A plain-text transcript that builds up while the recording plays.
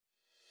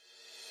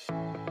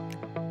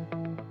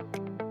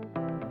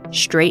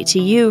Straight to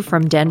you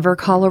from Denver,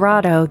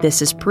 Colorado,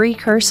 this is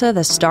Precursor,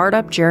 the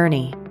Startup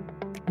Journey.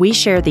 We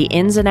share the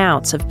ins and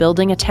outs of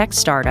building a tech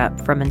startup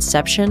from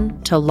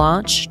inception to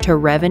launch to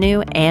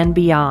revenue and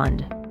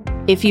beyond.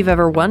 If you've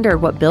ever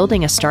wondered what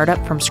building a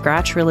startup from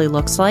scratch really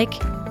looks like,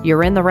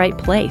 you're in the right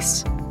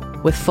place.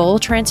 With full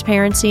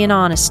transparency and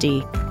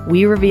honesty,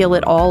 we reveal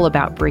it all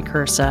about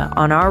Precursor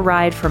on our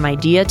ride from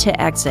idea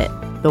to exit,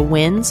 the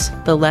wins,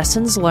 the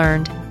lessons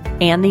learned,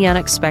 and the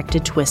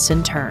unexpected twists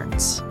and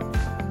turns.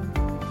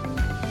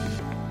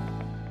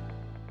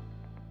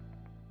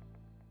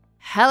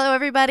 Hello,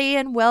 everybody,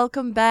 and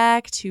welcome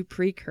back to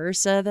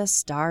Precursor, the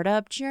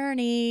Startup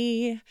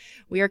Journey.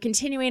 We are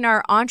continuing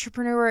our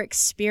entrepreneur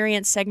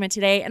experience segment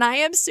today, and I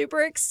am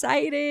super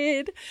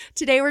excited.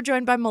 Today, we're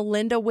joined by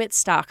Melinda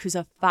Wittstock, who's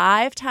a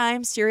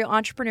 5-time serial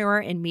entrepreneur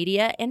in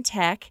media and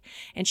tech,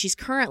 and she's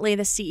currently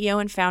the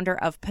CEO and founder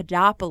of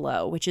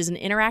Podopolo, which is an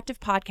interactive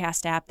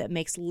podcast app that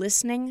makes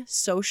listening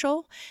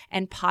social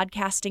and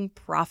podcasting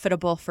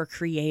profitable for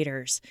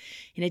creators.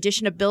 In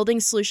addition to building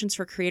solutions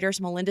for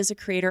creators, Melinda's a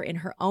creator in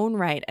her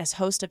own right as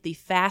host of the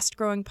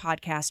fast-growing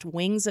podcast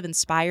Wings of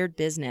Inspired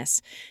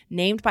Business,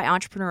 named by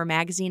Entrepreneur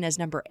Magazine as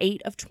number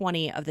 8 of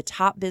 20 of the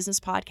top business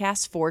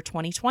podcasts for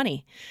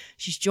 2020.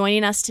 She's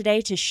joining us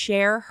today to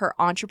share her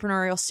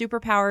entrepreneurial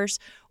superpowers.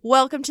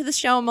 Welcome to the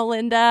show,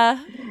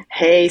 Melinda.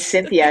 Hey,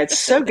 Cynthia. It's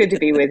so good to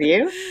be with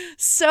you.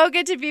 So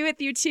good to be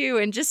with you, too.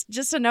 And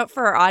just a note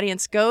for our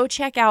audience, go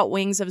check out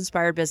Wings of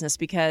Inspired Business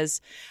because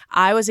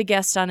I was a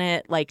guest on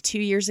it like 2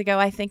 years ago,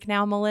 I think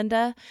now,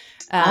 Melinda.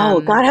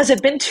 Oh, God, has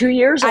it been 2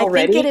 years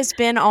already? I think it has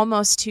been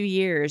almost 2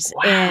 years.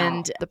 Wow.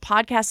 And the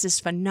podcast is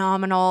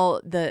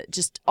phenomenal.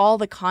 Just all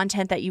the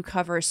content that you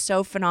cover is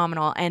so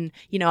phenomenal. And,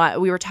 you know,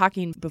 we were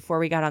talking before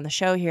we got on the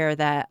show here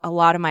that a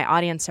lot of my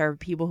audience are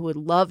people who would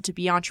love to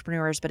be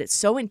entrepreneurs, but it's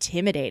so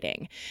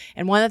intimidating.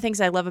 And one of the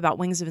things I love about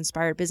Wings of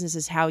Inspired Business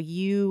is how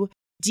you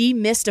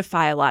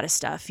demystify a lot of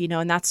stuff, you know,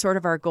 and that's sort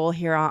of our goal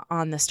here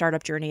on the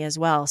startup journey as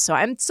well. So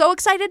I'm so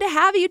excited to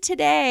have you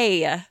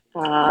today.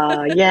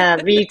 Yeah,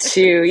 me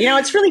too. You know,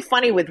 it's really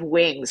funny with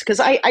Wings because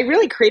I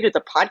really created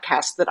the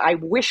podcast that I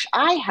wish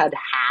I had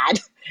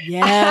had.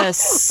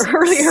 Yes.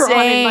 Earlier Same.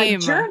 on in my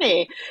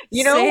journey.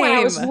 You know, when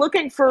I was Same.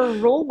 looking for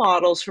role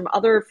models from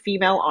other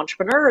female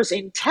entrepreneurs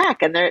in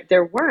tech, and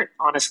there weren't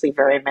honestly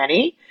very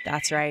many.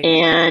 That's right.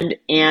 And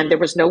there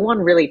was no one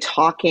really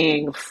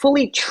talking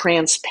fully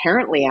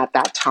transparently at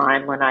that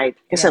time when I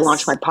guess I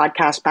launched my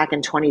podcast back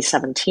in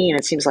 2017.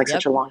 It seems like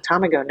such a long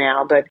time ago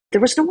now, but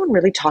there was no one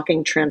really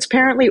talking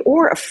transparently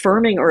or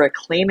affirming or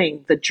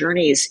acclaiming the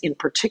journeys in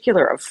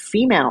particular of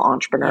female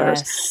entrepreneurs.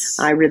 Yes.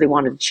 I really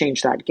wanted to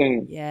change that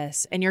game.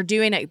 Yes. And you're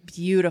doing it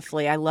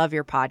beautifully. I love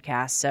your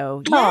podcast.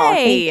 So, yay. Oh,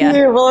 thank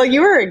you. Well,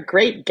 you were a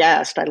great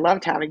guest. I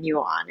loved having you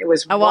on. It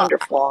was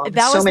wonderful.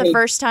 That was the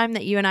first time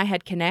that you and I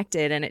had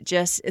connected, and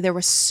there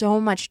was so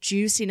much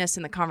juiciness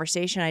in the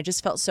conversation. I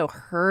just felt so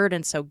heard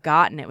and so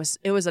gotten. It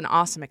was an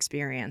awesome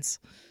experience.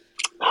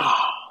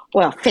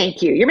 Well,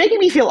 thank you. You're making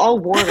me feel all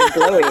warm and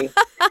glowy.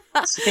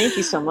 So thank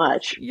you so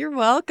much. You're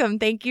welcome.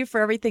 Thank you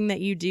for everything that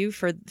you do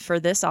for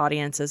this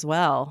audience as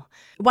well.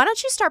 Why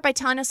don't you start by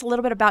telling us a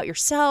little bit about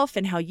yourself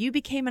and how you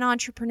became an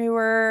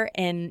entrepreneur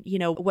and, you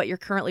know, what you're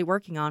currently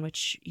working on,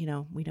 which, you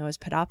know, we know is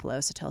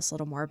Podopolo. So tell us a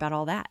little more about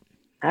all that.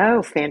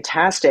 Oh,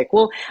 fantastic.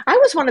 Well, I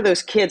was one of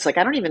those kids, like,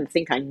 I don't even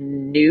think I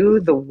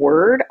knew the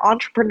word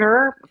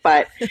entrepreneur,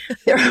 but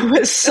there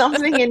was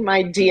something in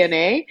my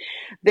DNA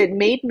that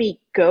made me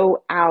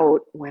go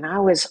out when I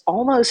was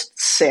almost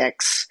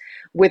 6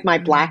 with my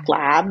black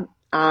lab,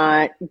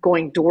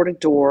 going door to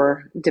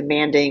door,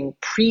 demanding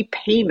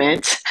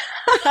prepayment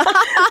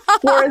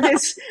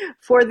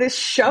for this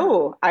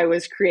show I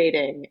was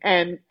creating.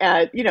 And,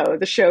 you know,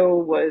 the show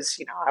was,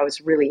 you know, I was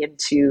really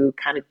into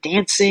kind of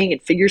dancing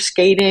and figure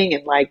skating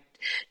and like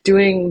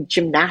doing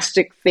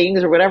gymnastic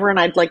things or whatever. And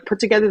I'd like put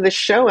together this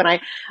show. And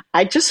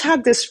I just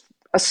had this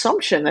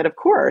assumption that, of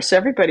course,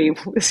 everybody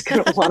was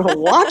going to want to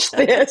watch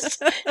this.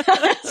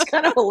 It's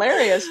kind of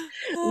hilarious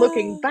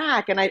looking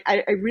back. And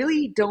I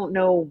really don't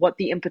know what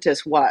the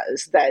impetus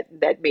was that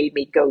made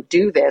me go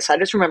do this. I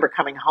just remember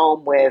coming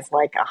home with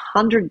like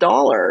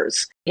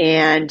 $100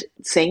 and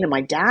saying to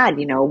my dad,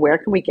 you know, where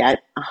can we get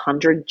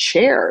 100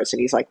 chairs? And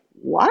he's like,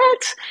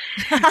 what?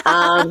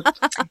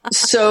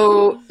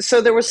 So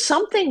there was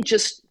something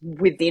just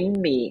within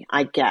me,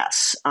 I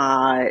guess,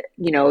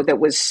 you know, that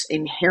was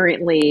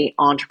inherently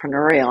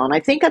entrepreneurial. And I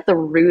think at the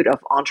root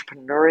of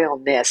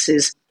entrepreneurialness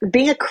is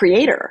being a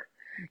creator,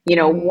 you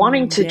know,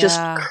 wanting to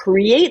just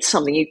create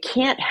something. You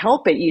can't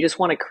help it. You just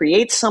want to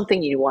create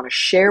something. You want to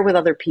share with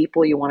other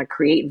people. You want to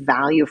create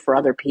value for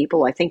other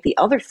people. I think the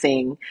other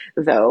thing,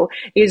 though,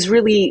 is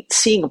really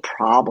seeing a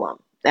problem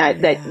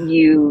that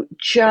you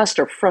just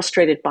are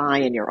frustrated by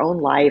in your own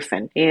life,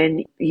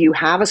 and you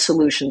have a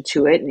solution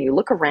to it, and you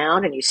look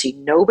around and you see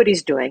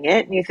nobody's doing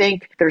it, and you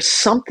think there's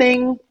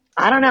something,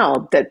 I don't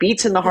know, that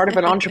beats in the heart of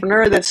an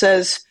entrepreneur that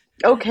says,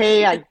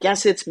 okay, I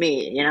guess it's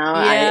me, you know,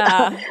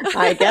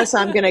 I guess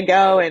I'm going to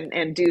go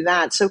and do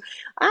that. So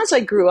as I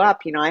grew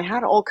up, you know, I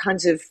had all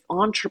kinds of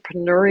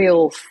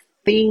entrepreneurial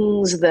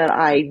things that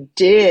I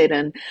did.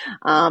 And,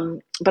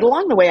 but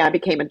along the way, I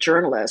became a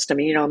journalist. I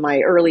mean, in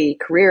my early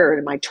career,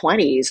 in my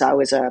 20s, I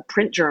was a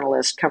print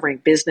journalist covering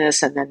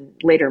business and then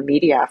later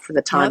media for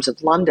the Times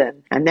of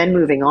London, and then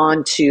moving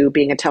on to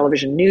being a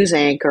television news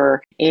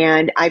anchor.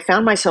 And I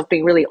found myself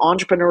being really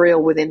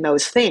entrepreneurial within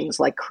those things,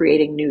 like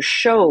creating new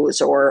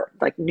shows or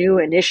like new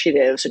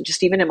initiatives, and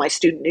just even in my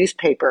student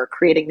newspaper,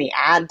 creating the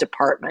ad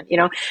department,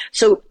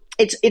 So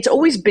it's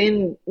always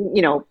been,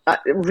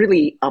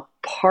 really a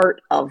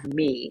part of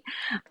me.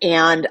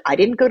 And I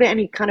didn't go to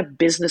any kind of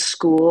business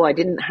school. I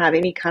didn't have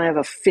any kind of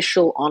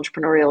official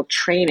entrepreneurial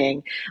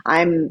training.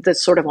 I'm the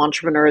sort of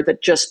entrepreneur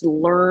that just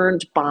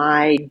learned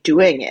by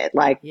doing it,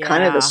 like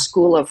kind of the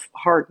school of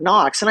hard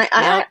knocks. And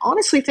I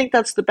honestly think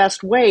that's the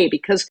best way,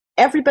 because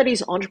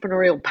everybody's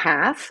entrepreneurial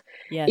path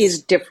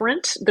is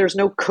different. There's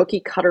no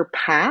cookie cutter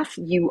path.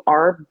 You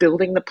are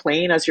building the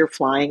plane as you're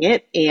flying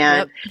it,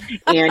 and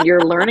and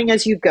you're learning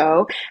as you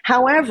go.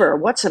 However,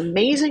 what's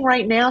amazing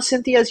right now,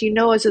 Cynthia, as you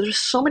know, is there's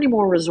so many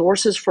more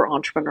resources for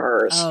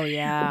entrepreneurs. Oh,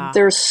 yeah.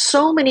 There's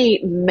so many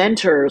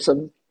mentors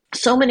and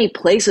so many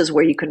places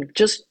where you can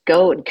just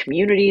go, in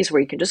communities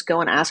where you can just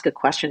go and ask a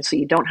question so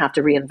you don't have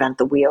to reinvent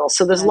the wheel.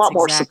 So there's a lot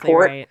more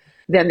support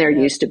than there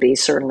used to be,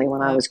 certainly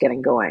when I was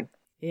getting going.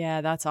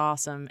 Yeah, that's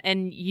awesome.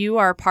 And you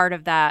are part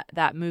of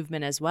that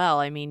movement as well.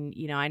 I mean,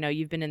 I know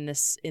you've been in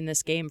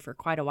this game for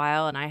quite a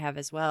while, and I have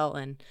as well.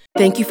 And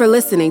thank you for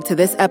listening to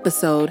this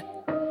episode.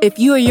 If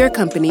you or your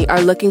company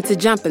are looking to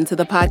jump into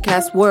the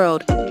podcast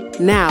world,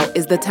 now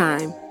is the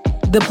time.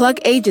 The Plug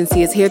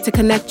Agency is here to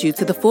connect you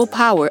to the full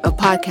power of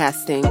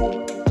podcasting.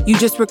 You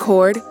just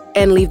record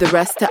and leave the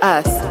rest to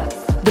us.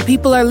 The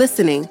people are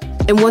listening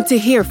and want to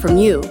hear from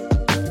you.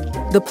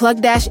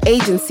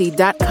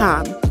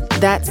 theplug-agency.com.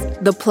 That's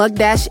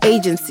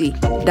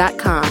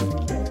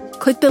theplug-agency.com.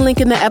 Click the link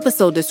in the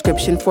episode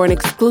description for an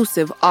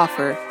exclusive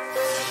offer.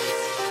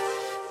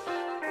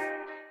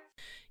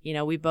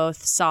 We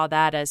both saw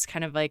that as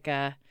kind of like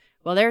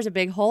there's a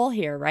big hole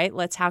here, right?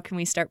 How can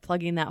we start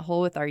plugging that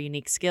hole with our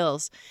unique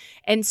skills?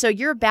 And so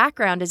your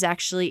background is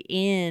actually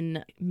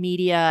in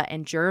media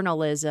and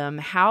journalism.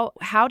 How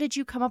did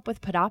you come up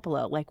with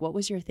Podopolo? What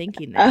was your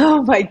thinking there?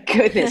 Oh my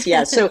goodness.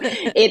 Yeah. So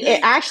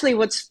it actually,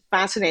 what's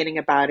fascinating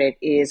about it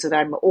is that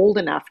I'm old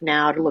enough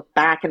now to look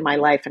back in my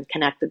life and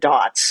connect the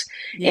dots.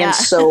 Yeah. And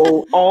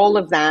so all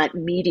of that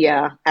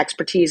media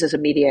expertise as a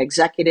media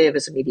executive,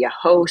 as a media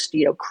host,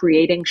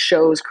 creating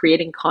shows,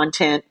 creating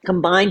content,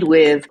 combined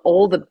with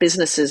all the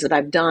businesses that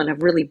I've done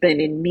have really been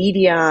in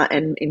media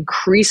and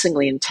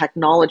increasingly in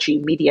technology,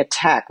 media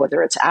tech,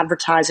 whether it's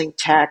advertising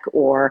tech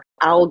or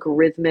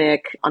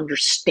algorithmic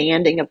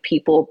understanding of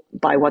people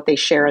by what they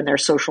share in their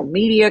social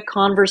media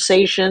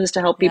conversations to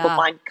help people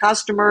find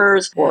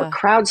customers or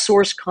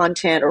crowdsource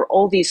content or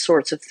all these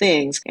sorts of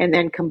things. And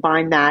then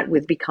combine that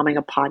with becoming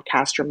a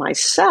podcaster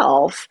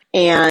myself.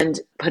 And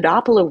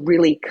Podopolo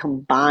really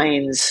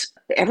combines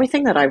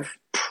everything that I've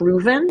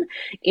proven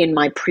in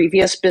my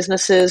previous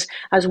businesses,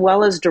 as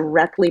well as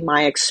directly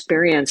my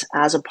experience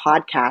as a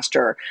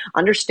podcaster,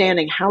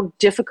 understanding how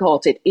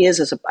difficult it is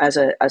as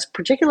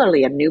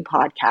particularly a new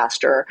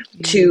podcaster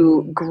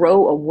to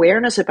grow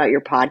awareness about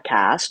your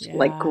podcast,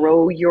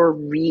 grow your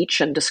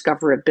reach and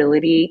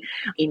discoverability,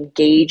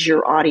 engage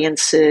your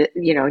audience,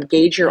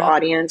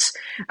 audience,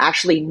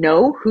 actually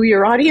know who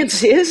your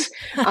audience is,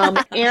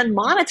 and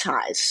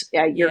monetize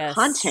your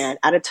content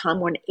at a time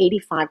when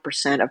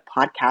 85% of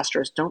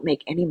podcasters don't make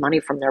any money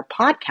from their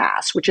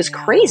podcasts, which is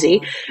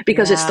crazy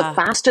because it's the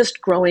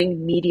fastest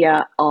growing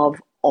media of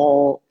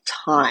all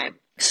time.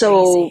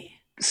 So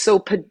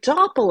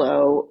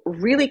Podopolo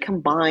really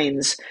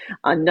combines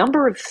a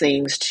number of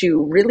things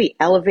to really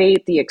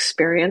elevate the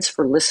experience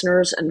for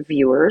listeners and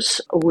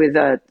viewers with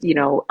an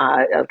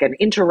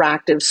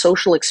interactive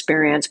social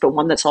experience, but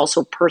one that's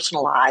also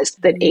personalized,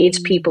 that aids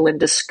people in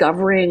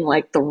discovering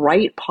the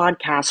right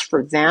podcast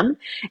for them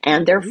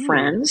and their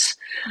friends,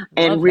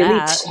 and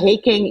really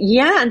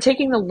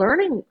taking the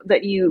learning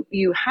that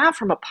you have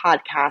from a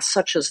podcast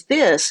such as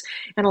this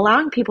and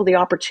allowing people the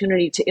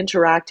opportunity to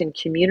interact in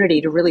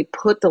community, to really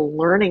put the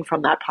learning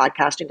from that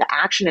podcast into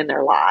action in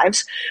their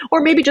lives, or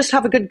maybe just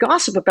have a good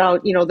gossip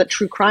about, the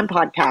true crime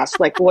podcast,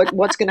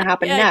 what's going to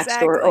happen next,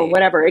 or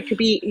whatever. It could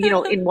be,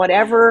 in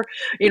whatever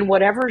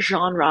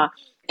genre.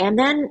 And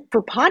then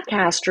for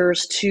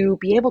podcasters to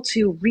be able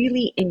to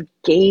really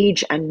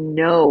engage and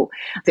know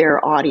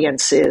their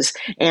audiences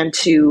and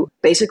to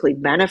basically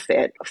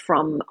benefit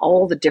from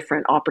all the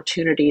different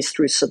opportunities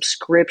through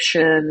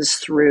subscriptions,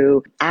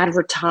 through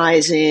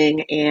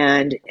advertising,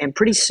 and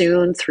pretty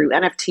soon through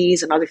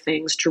NFTs and other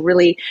things, to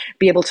really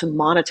be able to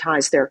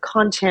monetize their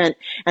content,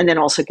 and then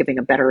also giving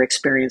a better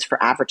experience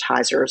for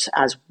advertisers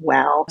as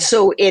well.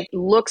 So it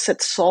looks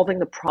at solving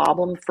the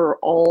problem for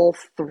all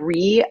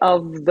three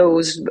of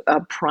those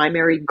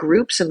primary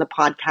groups in the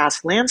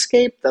podcast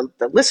landscape: the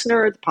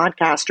listener, the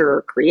podcaster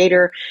or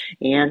creator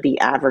and the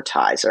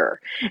advertiser.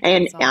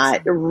 And That's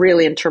awesome.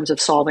 really in terms of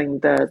solving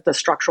the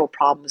structural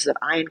problems that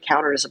I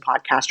encountered as a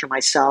podcaster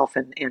myself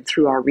and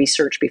through our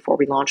research before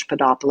we launched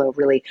Podopolo,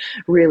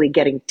 really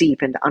getting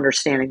deep into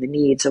understanding the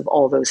needs of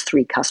all those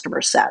three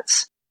customer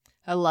sets.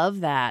 I love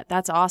that.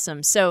 That's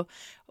awesome. So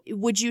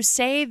would you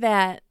say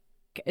that,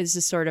 this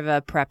is sort of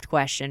a prepped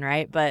question,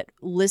 right? But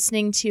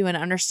listening to and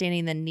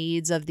understanding the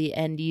needs of the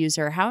end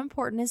user, how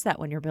important is that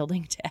when you're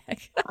building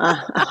tech?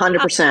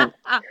 100%.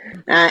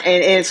 And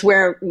it's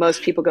where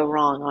most people go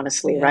wrong,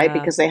 honestly, right?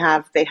 Because they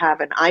have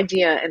an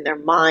idea in their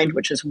mind,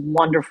 which is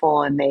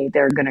wonderful, and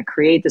they're going to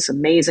create this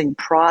amazing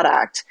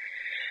product.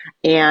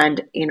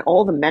 And in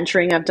all the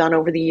mentoring I've done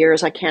over the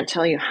years, I can't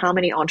tell you how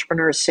many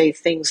entrepreneurs say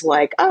things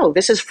like, oh,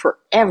 this is for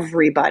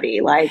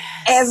everybody. Like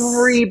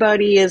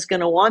everybody is going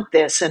to want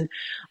this. And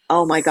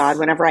oh my God,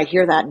 whenever I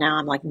hear that now,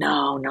 I'm like,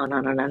 no,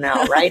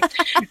 right?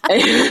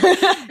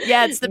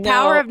 Yeah, it's the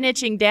power of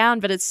niching down,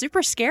 but it's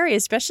super scary,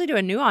 especially to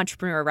a new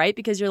entrepreneur, right?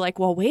 Because you're like,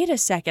 well, wait a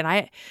second,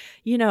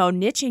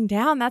 niching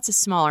down, that's a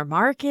smaller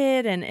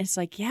market. And it's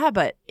like, yeah,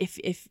 but if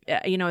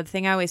the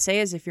thing I always say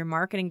is if your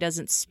marketing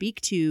doesn't speak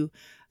to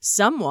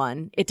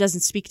someone, it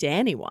doesn't speak to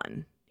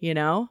anyone,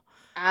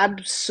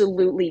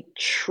 Absolutely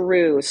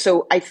true.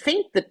 So I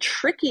think the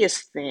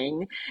trickiest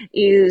thing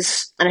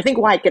is, and I think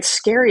why it gets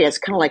scary is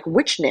kind of like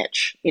which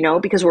niche,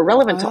 because we're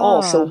relevant to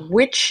all. So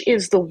which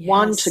is the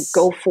one to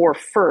go for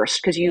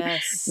first? Because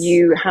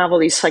you have all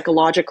these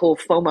psychological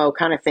FOMO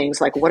kind of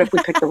things, like what if we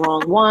pick the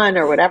wrong one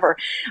or whatever.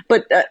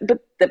 But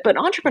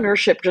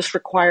entrepreneurship just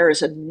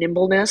requires a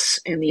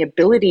nimbleness and the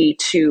ability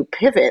to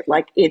pivot.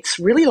 Like it's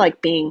really like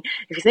if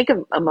you think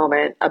of a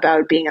moment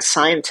about being a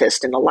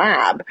scientist in a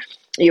lab,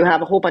 you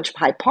have a whole bunch of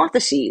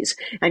hypotheses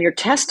and you're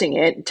testing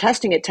it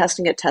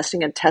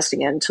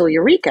until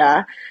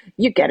eureka,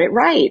 you get it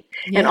right.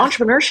 Yeah. And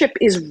entrepreneurship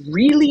is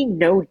really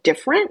no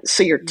different.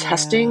 So you're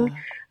testing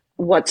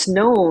what's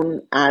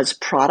known as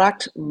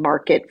product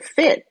market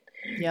fit.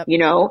 Yep.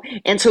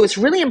 And so it's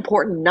really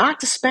important not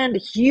to spend a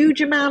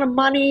huge amount of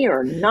money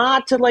or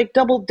not to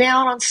double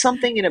down on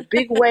something in a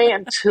big way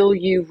until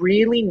you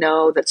really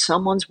know that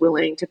someone's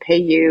willing to pay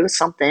you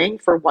something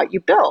for what you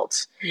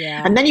built.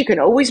 Yeah. And then you can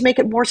always make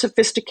it more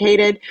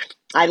sophisticated.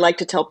 I like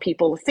to tell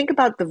people, think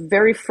about the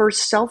very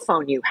first cell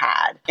phone you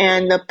had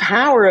and the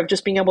power of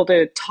just being able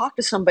to talk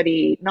to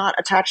somebody not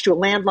attached to a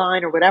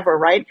landline or whatever,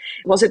 right?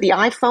 Was it the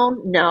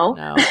iPhone?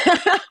 No.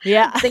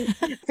 Yeah.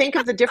 think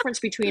of the difference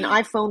between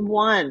iPhone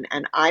 1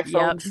 and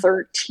iPhone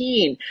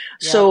 13. Yep.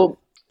 So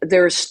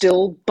there's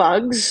still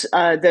bugs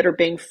that are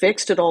being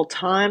fixed at all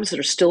times. There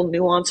are still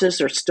nuances.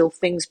 There's still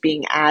things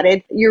being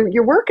added.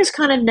 Your work is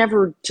kind of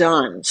never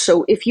done.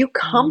 So if you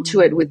come to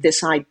it with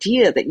this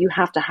idea that you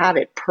have to have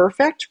it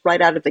perfect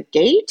right out of the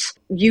gate,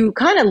 you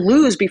kind of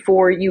lose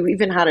before you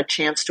even had a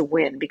chance to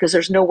win because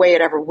there's no way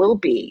it ever will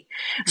be.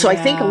 So I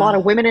think a lot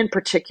of women in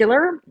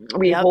particular,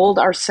 we hold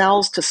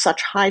ourselves to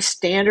such high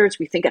standards.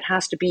 We think it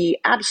has to be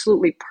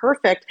absolutely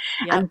perfect.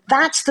 Yep. And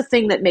that's the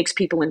thing that makes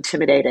people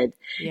intimidated.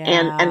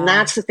 Yeah. And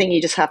that's the thing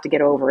you just have to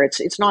get over.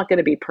 It's not going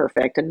to be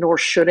perfect, and nor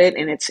should it.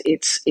 And it's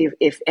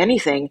if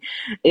anything,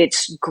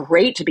 it's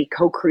great to be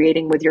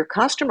co-creating with your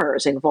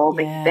customers,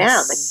 involving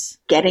them and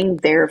getting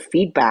their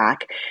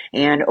feedback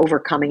and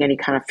overcoming any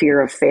kind of fear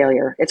of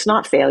failure. It's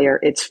not failure,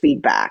 it's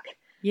feedback.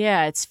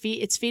 Yeah, it's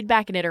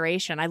feedback and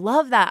iteration. I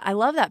love that. I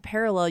love that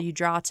parallel you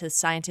draw to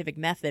scientific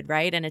method,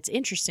 right? And it's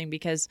interesting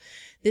because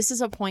this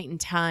is a point in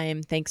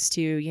time, thanks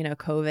to,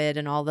 COVID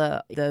and all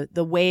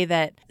the way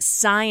that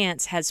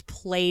science has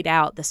played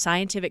out, the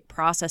scientific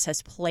process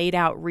has played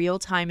out real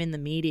time in the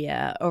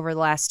media over the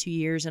last 2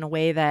 years in a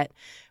way that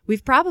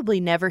we've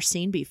probably never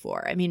seen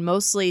before. I mean,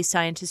 mostly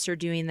scientists are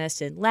doing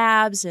this in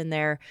labs and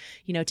they're,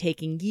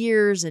 taking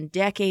years and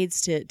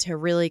decades to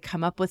really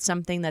come up with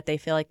something that they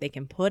feel like they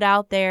can put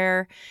out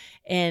there.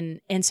 And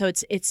so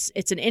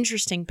it's an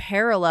interesting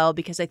parallel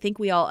because I think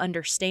we all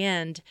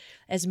understand,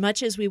 as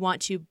much as we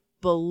want to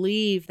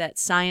believe that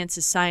science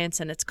is science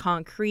and it's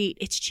concrete,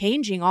 it's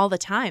changing all the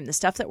time. The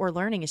stuff that we're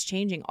learning is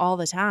changing all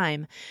the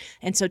time.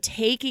 And so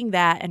taking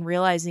that and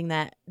realizing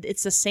that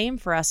it's the same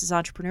for us as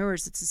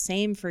entrepreneurs, it's the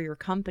same for your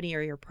company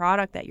or your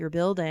product that you're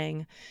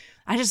building.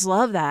 I just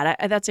love that.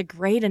 That's a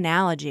great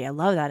analogy. I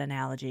love that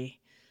analogy.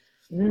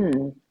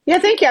 Yeah,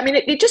 thank you. I mean,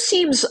 it just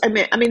seems, I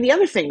mean, the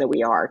other thing that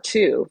we are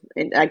too,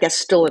 and I guess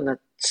still in the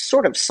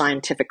sort of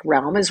scientific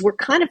realm, is we're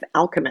kind of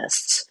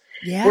alchemists.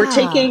 Yeah. We're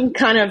taking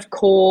kind of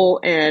coal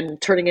and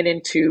turning it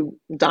into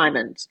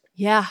diamonds.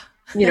 Yeah.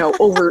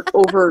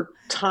 Over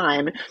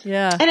time.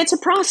 Yeah. And it's a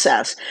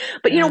process.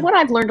 But what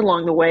I've learned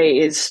along the way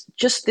is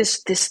just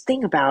this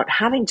thing about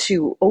having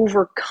to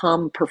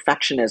overcome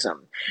perfectionism.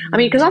 I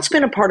mean, because that's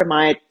been a part of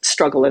my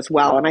struggle as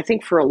well. And I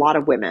think for a lot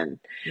of women,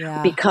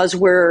 because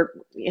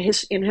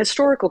in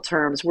historical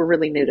terms, we're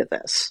really new to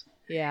this.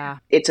 Yeah.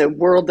 It's a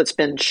world that's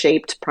been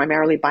shaped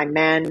primarily by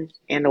men,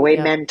 and the way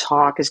men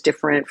talk is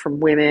different from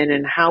women,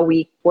 and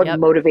what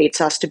motivates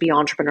us to be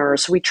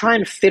entrepreneurs. So we try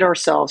and fit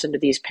ourselves into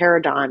these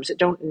paradigms that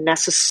don't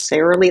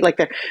necessarily,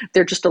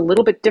 they're just a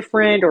little bit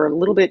different or a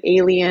little bit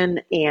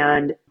alien.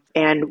 And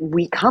And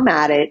we come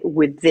at it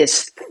with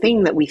this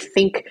thing that we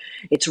think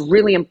it's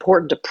really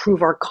important to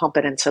prove our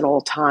competence at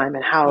all time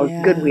and how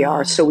good we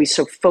are. So we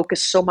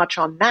focus so much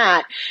on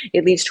that.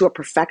 It leads to a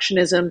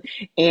perfectionism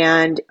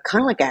and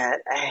kind of like a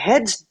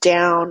heads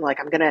down, like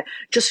I'm going to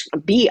just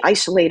be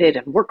isolated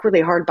and work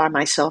really hard by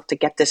myself to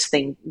get this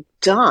thing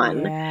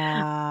done.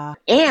 Yeah.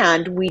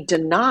 And we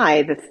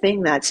deny the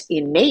thing that's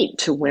innate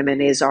to women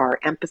is our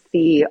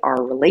empathy,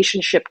 our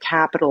relationship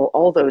capital,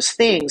 all those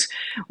things,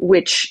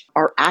 which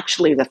are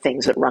actually the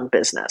things that run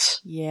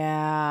business.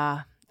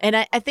 Yeah. And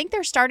I think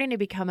there's starting to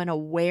become an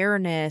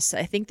awareness.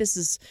 I think this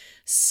is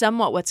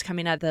somewhat what's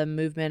coming out of the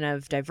movement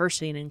of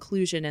diversity and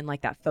inclusion and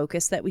like that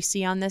focus that we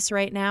see on this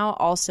right now,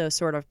 also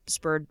sort of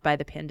spurred by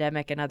the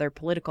pandemic and other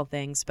political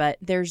things. But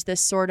there's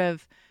this sort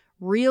of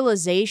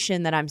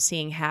realization that I'm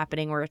seeing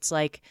happening where it's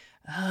like,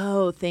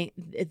 oh,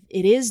 it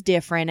is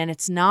different and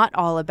it's not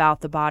all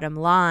about the bottom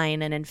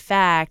line. And in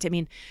fact, I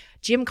mean,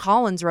 Jim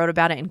Collins wrote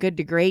about it in Good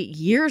to Great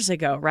years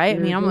ago, right? I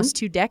mean, almost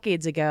 2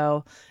 decades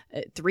ago,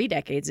 3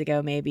 decades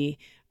ago, maybe,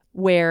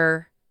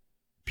 where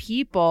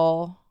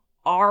people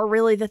are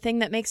really the thing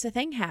that makes the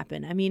thing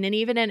happen. I mean, and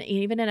even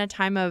in a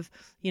time of,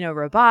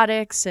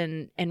 robotics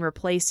and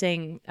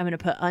replacing, I'm going to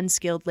put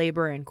unskilled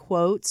labor in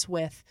quotes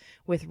with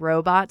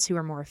robots who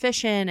are more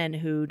efficient and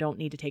who don't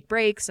need to take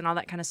breaks and all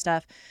that kind of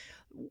stuff.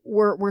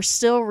 We're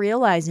still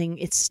realizing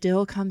it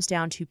still comes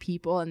down to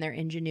people and their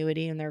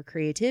ingenuity and their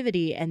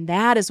creativity. And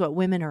that is what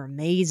women are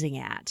amazing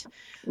at.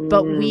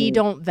 But we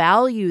don't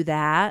value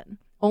that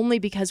only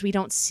because we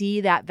don't see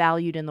that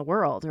valued in the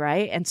world,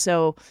 right? And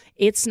so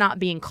it's not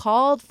being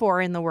called for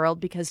in the world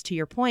because, to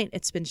your point,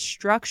 it's been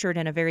structured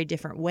in a very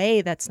different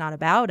way that's not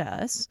about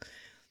us.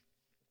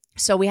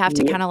 So we have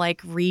to kind of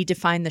like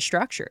redefine the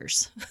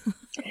structures.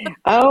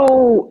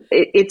 Oh,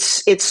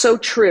 it's so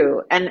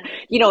true. And,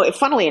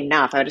 funnily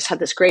enough, I just had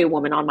this great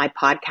woman on my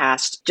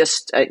podcast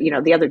just,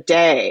 the other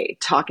day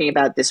talking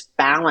about this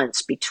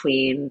balance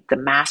between the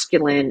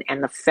masculine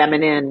and the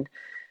feminine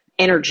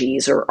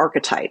energies or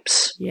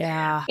archetypes.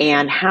 Yeah.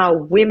 And how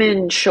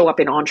women show up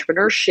in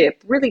entrepreneurship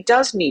really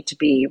does need to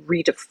be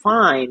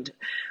redefined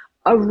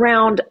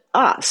around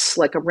us,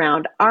 like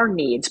around our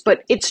needs.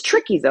 But it's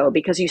tricky though,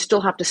 because you still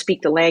have to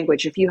speak the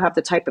language. If you have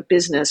the type of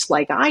business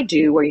like I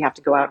do, where you have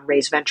to go out and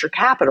raise venture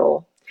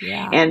capital,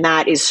 and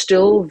that is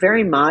still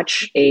very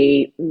much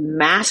a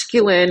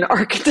masculine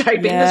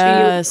archetype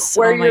yes. industry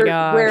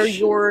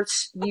where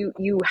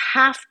you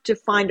have to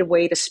find a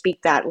way to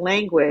speak that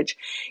language,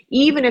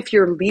 even if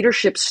your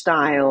leadership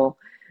style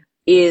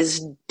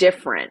is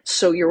different.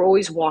 So you're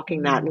always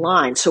walking that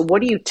line. So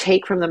what do you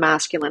take from the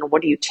masculine?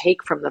 What do you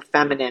take from the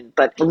feminine?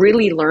 But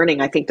really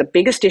learning, I think the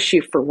biggest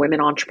issue for women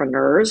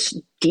entrepreneurs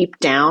deep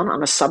down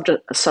on a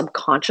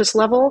subconscious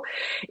level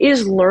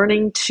is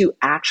learning to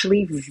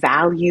actually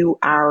value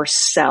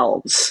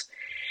ourselves.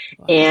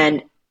 Wow.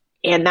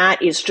 And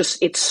that is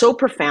just, it's so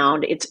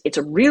profound. It's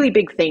a really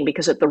big thing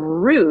because at the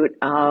root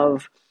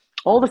of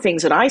all the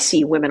things that I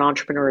see women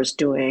entrepreneurs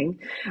doing,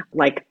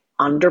 like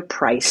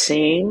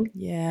underpricing,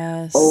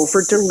 yes,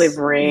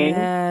 over-delivering,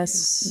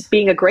 yes,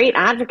 being a great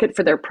advocate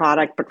for their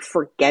product, but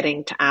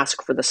forgetting to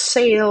ask for the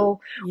sale,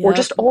 or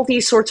just all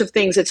these sorts of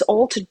things. It's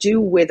all to do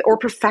with, or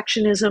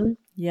perfectionism.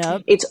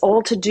 Yep. It's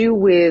all to do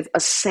with a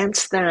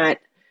sense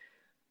that,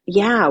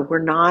 we're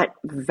not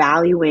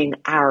valuing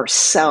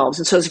ourselves.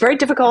 And so it's very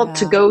difficult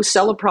to go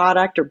sell a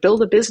product or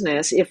build a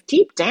business if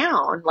deep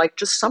down, like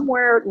just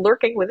somewhere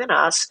lurking within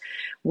us,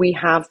 we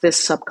have this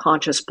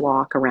subconscious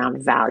block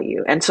around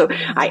value. And so,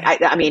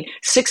 I mean,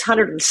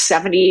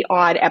 670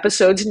 odd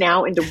episodes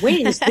now into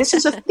Wings, this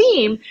is a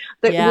theme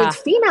that with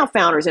female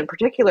founders in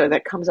particular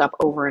that comes up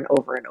over and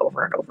over and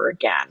over and over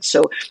again.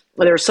 So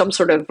there's some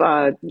sort of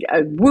a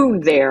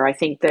wound there, I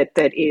think,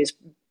 that is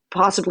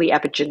possibly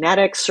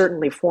epigenetic,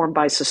 certainly formed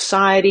by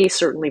society,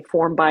 certainly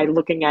formed by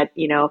looking at,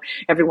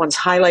 everyone's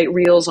highlight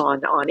reels on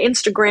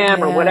Instagram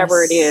or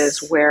whatever it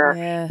is, where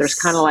there's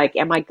kind of like,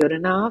 am I good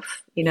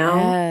enough?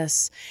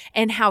 Yes.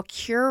 And how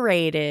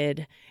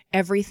curated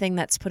everything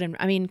that's put in.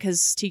 I mean,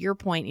 because to your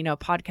point,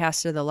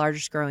 podcasts are the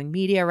largest growing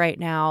media right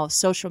now.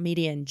 Social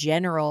media in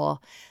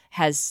general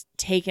has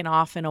taken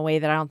off in a way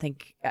that I don't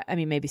think,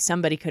 maybe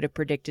somebody could have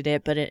predicted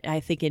it, but I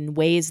think in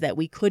ways that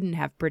we couldn't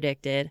have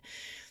predicted.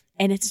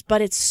 And it's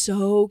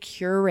so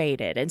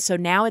curated. And so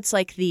now it's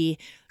like the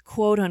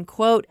quote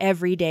unquote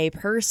everyday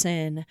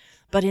person,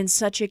 but in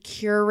such a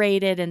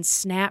curated and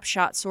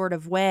snapshot sort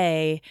of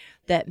way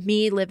that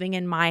me living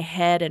in my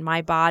head and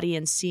my body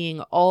and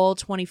seeing all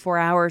 24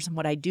 hours and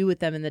what I do with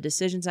them and the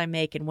decisions I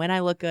make and when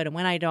I look good and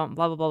when I don't,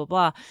 blah, blah, blah,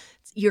 blah, blah.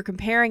 You're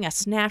comparing a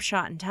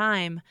snapshot in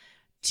time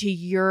to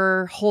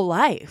your whole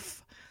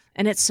life.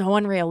 And it's so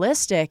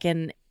unrealistic.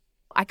 And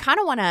I kind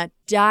of want to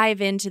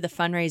dive into the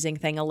fundraising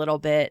thing a little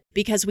bit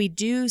because we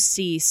do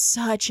see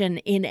such an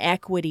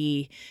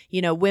inequity.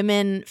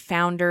 Women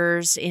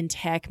founders in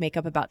tech make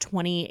up about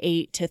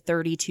 28 to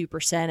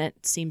 32%.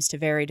 It seems to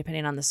vary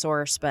depending on the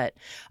source, but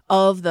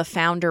of the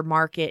founder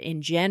market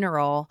in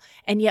general.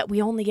 And yet we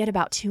only get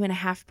about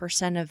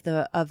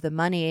 2.5% of the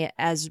money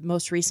as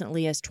most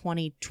recently as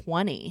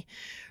 2020.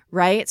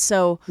 right?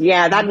 So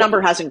yeah, that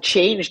number hasn't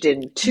changed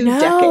in two no,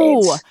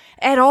 decades.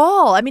 at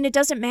all. I mean, it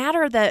doesn't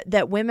matter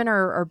that women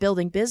are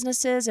building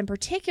businesses, and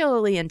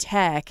particularly in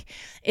tech.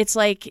 It's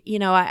like,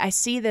 I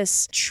see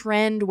this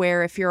trend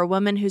where if you're a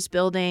woman who's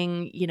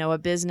building, a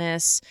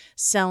business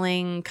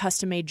selling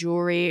custom-made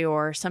jewelry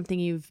or something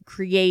you've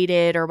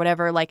created or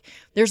whatever, like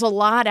there's a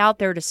lot out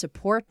there to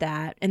support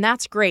that. And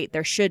that's great.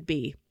 There should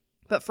be.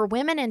 But for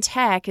women in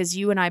tech, as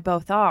you and I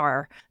both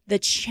are, the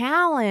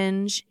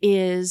challenge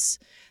is,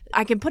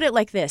 I can put it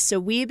like this. So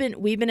we've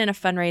been in a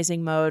fundraising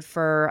mode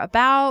for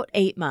about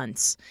 8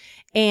 months.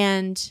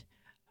 And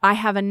I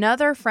have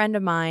another friend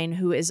of mine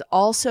who is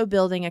also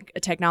building a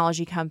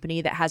technology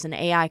company that has an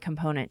AI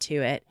component to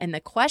it. And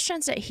the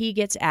questions that he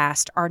gets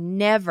asked are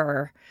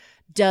never,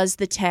 does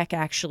the tech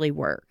actually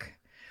work?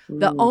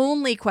 The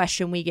only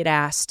question we get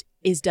asked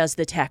is, does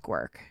the tech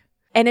work?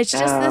 And it's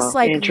just this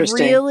like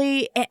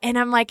really, and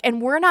I'm like,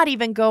 and we're not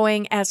even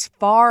going as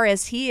far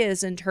as he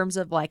is in terms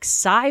of like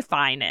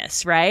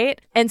sci-fi-ness,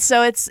 right? And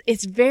so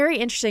it's very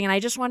interesting. And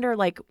I just wonder,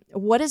 like,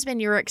 what has been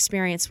your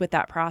experience with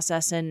that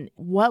process, and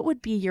what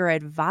would be your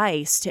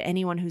advice to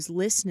anyone who's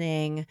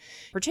listening,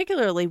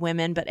 particularly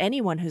women, but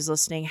anyone who's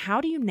listening? How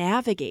do you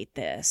navigate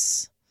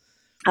this?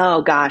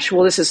 Oh gosh,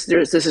 well, this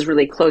is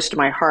really close to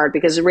my heart,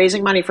 because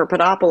raising money for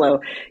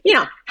Podopolo,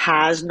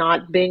 has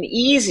not been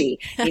easy.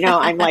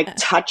 I'm like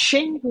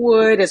touching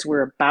wood as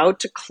we're about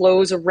to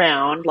close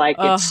around, like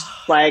it's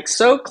like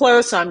so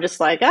close. I'm just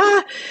like,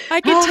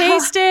 I can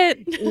taste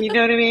it. You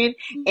know what I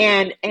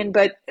mean?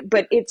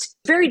 But it's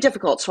very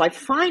difficult. So I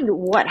find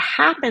what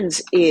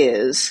happens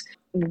is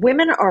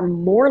women are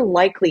more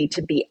likely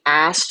to be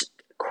asked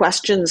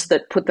questions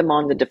that put them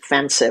on the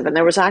defensive. And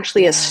there was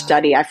actually a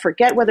study, I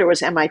forget whether it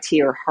was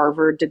MIT or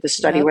Harvard did the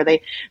study, where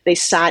they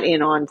sat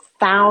in on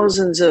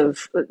thousands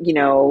of,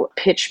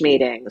 pitch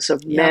meetings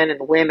of men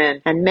and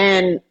women. And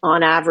men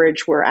on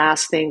average were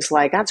asked things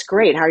like, that's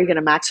great, how are you going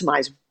to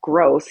maximize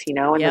growth? And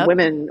the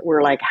women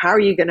were like, how are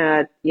you going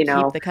to, keep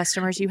the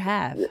customers you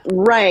have?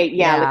 Right.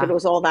 Yeah. Like it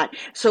was all that.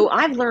 So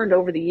I've learned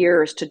over the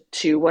years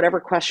to whatever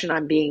question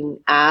I'm being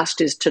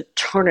asked is to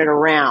turn it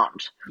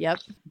around. Yep.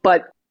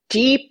 But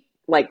deep,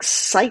 like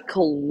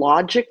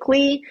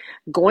psychologically,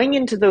 going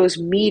into those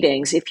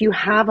meetings, if you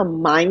have a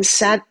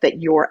mindset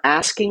that you're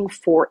asking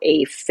for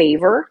a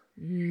favor,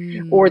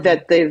 or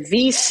that the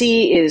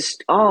VC is,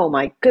 oh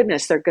my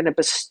goodness, they're going to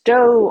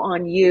bestow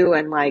on you,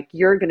 and like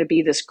you're going to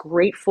be this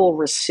grateful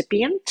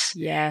recipient.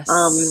 Yes.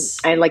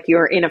 And like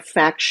you're in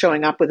effect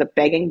showing up with a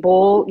begging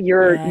bowl,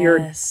 you're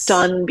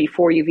done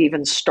before you've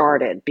even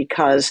started,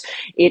 because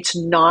it's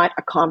not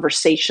a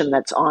conversation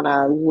that's on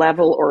a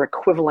level or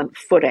equivalent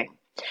footing.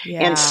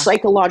 Yeah. And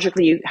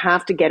psychologically, you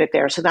have to get it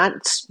there. So that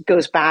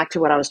goes back to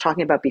what I was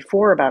talking about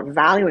before about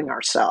valuing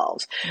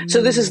ourselves.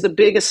 So this is the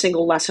biggest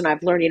single lesson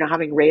I've learned,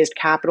 having raised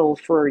capital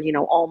for,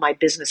 all my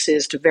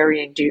businesses to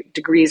varying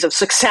degrees of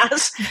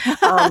success.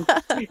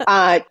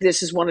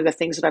 This is one of the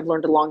things that I've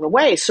learned along the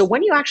way. So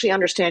when you actually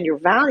understand your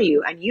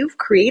value and you've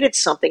created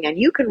something and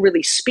you can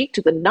really speak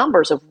to the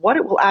numbers of what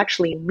it will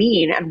actually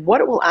mean and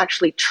what it will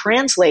actually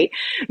translate,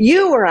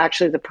 you are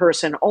actually the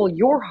person, all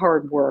your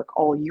hard work,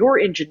 all your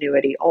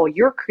ingenuity, all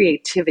your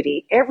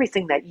creativity,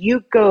 everything that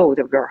you go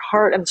to your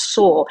heart and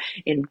soul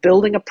in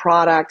building a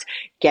product,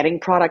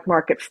 getting product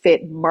market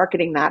fit,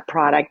 marketing that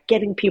product,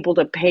 getting people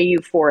to pay you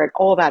for it,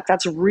 all that.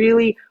 That's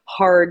really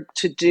hard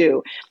to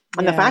do.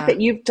 And the fact that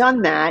you've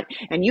done that,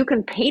 and you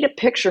can paint a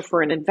picture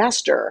for an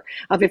investor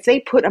of if they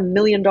put $1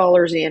 million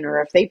in,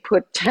 or if they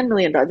put $10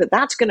 million,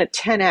 that's going to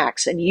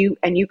 10x, and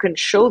you can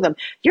show them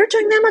you're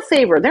doing them a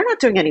favor. They're not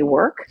doing any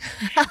work.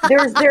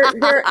 There's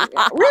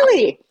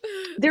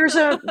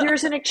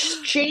an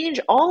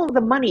exchange. All of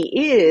the money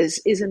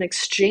is an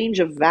exchange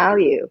of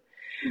value.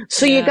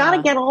 So you got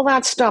to get all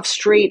that stuff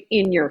straight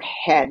in your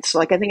head. So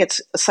like, I think it's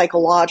a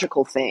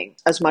psychological thing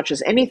as much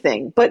as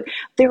anything, but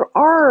there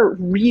are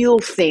real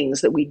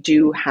things that we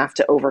do have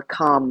to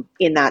overcome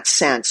in that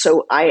sense.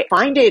 So I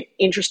find it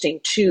interesting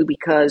too,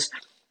 because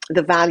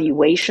the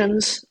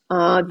valuations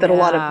that a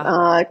lot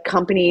of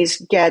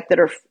companies get that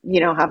are,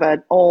 have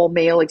an all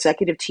male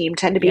executive team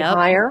tend to be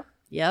higher.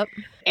 Yep.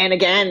 And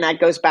again, that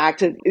goes back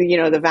to,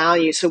 the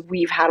value. So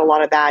we've had a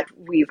lot of that.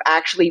 We've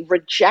actually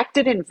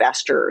rejected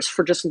investors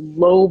for just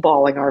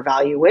lowballing our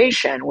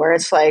valuation, where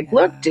it's like,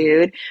 look,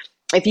 dude,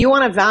 if you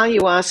want to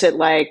value us at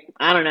like,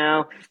 I don't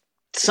know,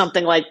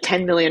 something like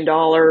 $10 million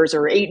or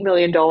 $8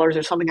 million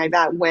or something like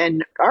that,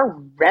 when our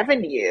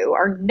revenue,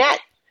 our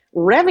net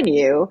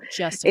revenue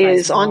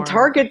is on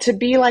target to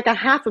be like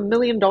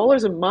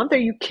 $500,000 a month. Are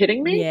you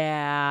kidding me?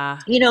 Yeah.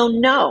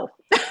 No.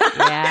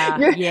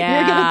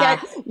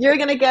 Yeah. You're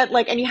gonna get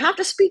like, and you have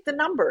to speak the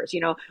numbers,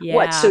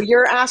 what? So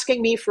you're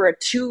asking me for a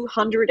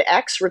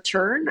 200x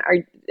return?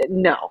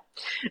 No.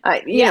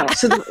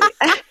 So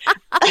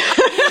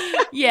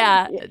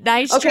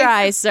nice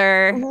try,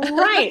 sir.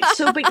 Right.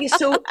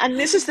 And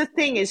this is the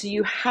thing, is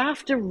you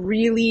have to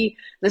really,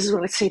 this is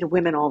what I say to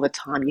women all the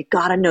time, you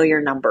got to know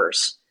your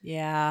numbers.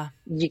 Yeah.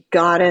 You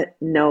gotta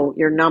know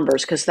your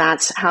numbers because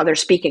that's how they're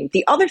speaking.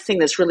 The other thing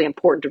that's really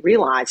important to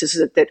realize is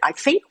that I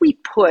think we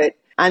put,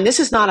 and this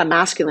is not a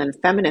masculine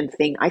feminine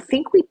thing, I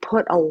think we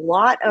put a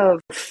lot of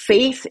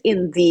faith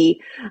in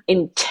the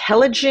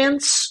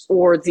intelligence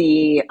or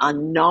the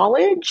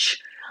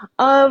knowledge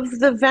of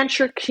the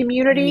venture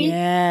community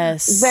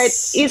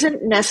that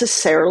isn't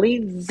necessarily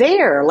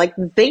there. Like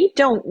they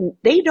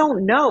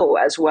don't know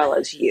as well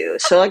as you.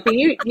 So like when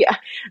you, yeah.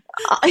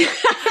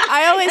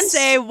 I always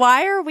say,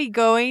 why are we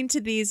going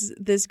to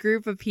this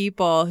group of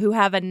people who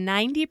have a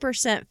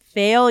 90%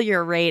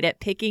 failure rate at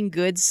picking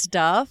good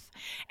stuff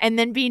and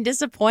then being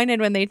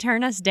disappointed when they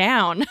turn us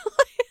down?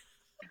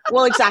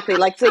 Well, exactly.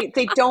 Like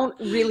they don't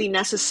really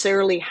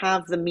necessarily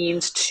have the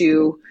means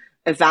to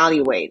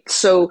evaluate.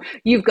 So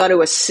you've got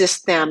to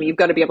assist them. You've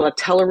got to be able to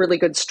tell a really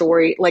good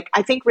story. Like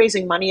I think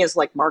raising money is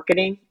like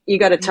marketing. You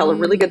got to tell a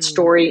really good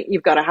story.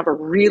 You've got to have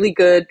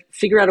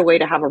figure out a way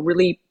to have a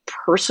really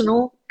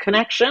personal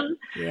connection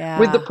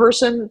with the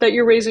person that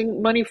you're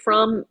raising money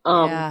from.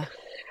 Know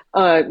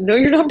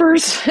your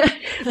numbers,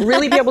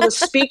 really be able to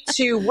speak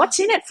to what's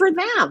in it for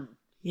them.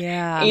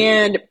 Yeah.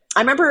 And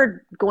I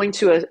remember going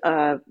to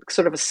a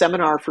sort of a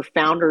seminar for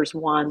founders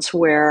once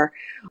where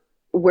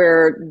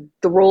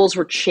the roles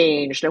were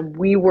changed and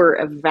we were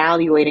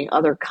evaluating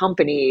other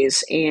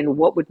companies and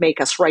what would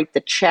make us write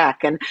the check.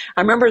 And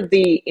I remember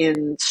the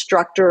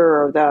instructor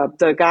or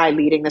the guy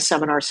leading the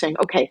seminar saying,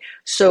 okay,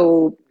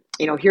 so,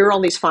 here are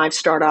all these 5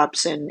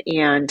 startups and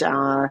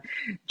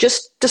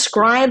just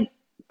describe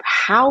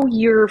how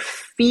you're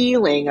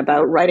feeling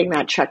about writing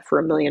that check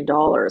for $1 million.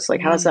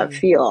 Like, how does that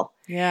feel?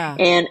 Yeah.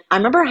 And I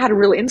remember I had a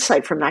real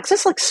insight from that because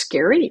it's like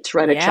scary to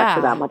write a check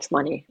for that much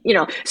money,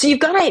 so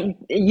you've got to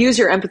use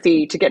your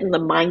empathy to get in the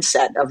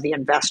mindset of the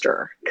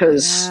investor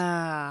because,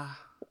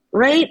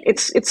 right.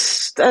 It's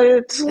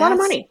a lot of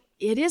money.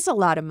 It is a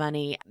lot of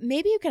money.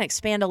 Maybe you can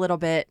expand a little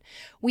bit.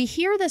 We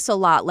hear this a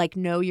lot, like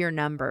know your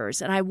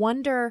numbers. And I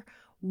wonder,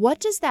 what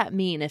does that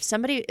mean? If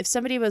somebody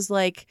was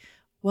like,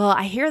 well,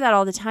 I hear that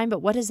all the time,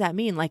 but what does that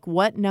mean? Like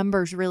what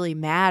numbers really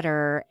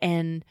matter?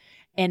 And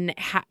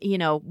how,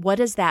 what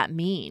does that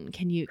mean?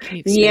 Can you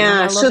explain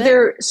that a little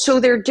bit? So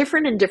they're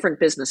different in different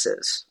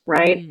businesses,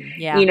 right?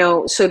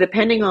 So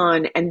depending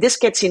on, and this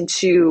gets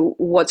into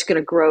what's going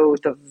to grow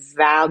the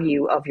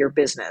value of your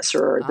business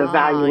or the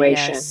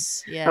valuation.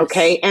 Yes.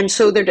 Okay. And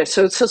so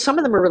so some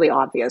of them are really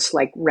obvious,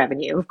 like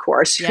revenue, of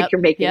course, if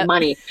you're making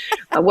money.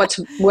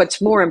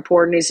 What's more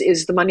important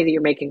is the money that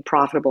you're making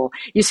profitable.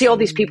 You see all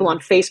these people on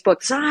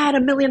Facebook, say, I had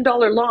 $1 million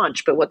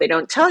launch, but what they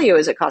don't tell you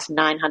is it cost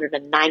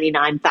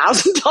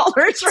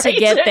 $999,000. Right? To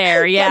get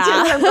there,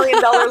 That's $1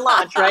 million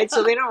launch, right?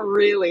 So they don't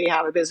really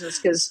have a business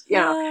because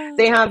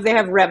they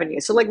have revenue.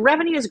 So like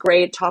revenue is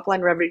great, top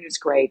line revenue is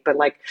great, but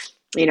like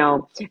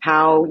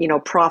how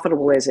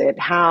profitable is it?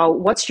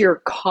 What's your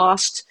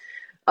cost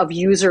of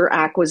user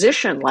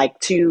acquisition?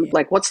 Like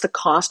what's the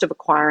cost of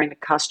acquiring a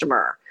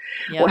customer?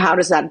 Well, how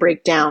does that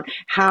break down?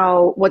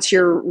 What's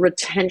your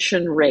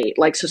retention rate?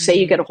 Like, so say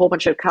you get a whole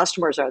bunch of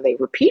customers. Are they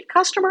repeat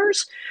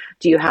customers?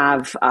 Do you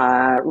have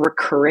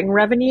recurring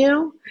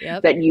revenue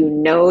that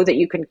that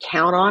you can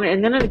count on?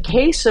 And then in the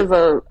case of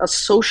a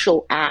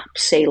social app,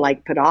 say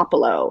like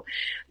Podopolo,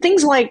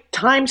 things like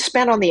time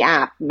spent on the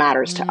app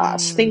matters to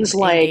us. Things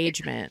like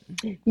engagement.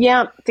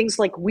 Yeah, things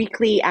like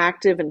weekly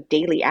active and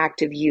daily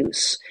active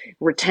use.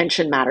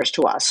 Retention matters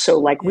to us. So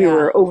like we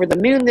were over the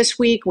moon this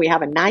week. We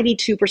have a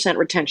 92%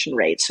 retention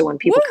rate. So when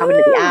people come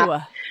into the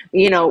app,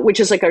 which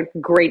is like a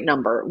great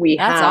number.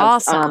 That's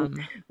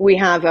awesome. We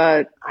have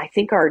I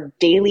think our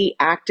daily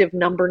active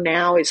number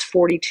now is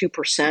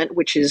 42%,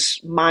 which is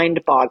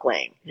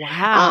mind-boggling.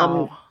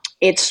 Wow.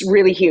 It's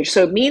really huge.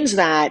 So it means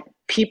that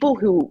people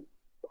who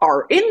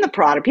are in the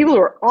product, people who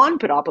are on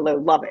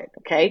Podopolo love it.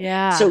 Okay.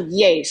 Yeah. So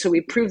yay. So we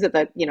proved that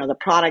the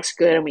product's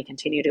good and we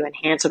continue to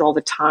enhance it all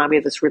the time. We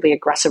have this really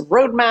aggressive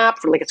roadmap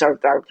for like,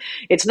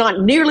 it's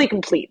not nearly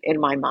complete in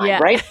my mind.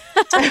 Right.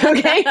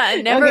 Okay.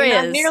 It never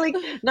is.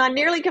 Not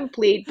nearly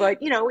complete, but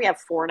we have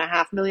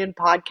 4.5 million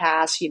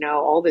podcasts,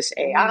 all this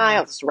AI,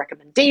 all this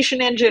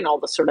recommendation engine, all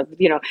the sort of,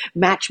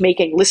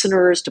 matchmaking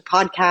listeners to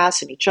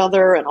podcasts and each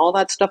other and all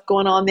that stuff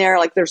going on there.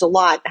 Like there's a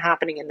lot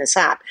happening in this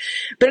app.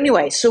 But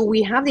anyway, so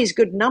we have these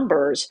good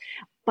numbers,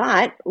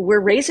 but we're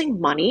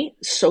raising money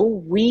so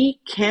we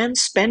can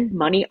spend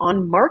money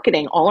on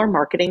marketing. All our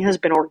marketing has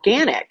been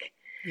organic.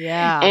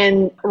 Yeah.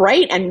 And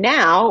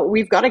now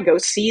we've got to go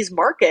seize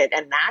market.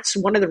 And that's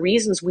one of the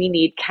reasons we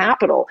need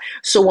capital.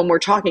 So when we're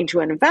talking to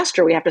an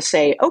investor, we have to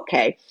say,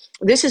 okay,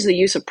 this is the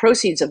use of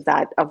proceeds of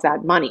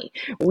that money.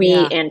 We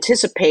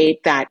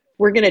anticipate that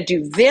we're going to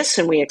do this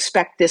and we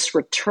expect this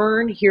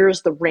return.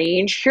 Here's the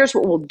range. Here's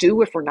what we'll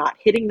do if we're not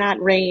hitting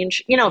that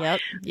range.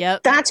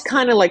 That's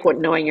kind of like what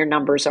knowing your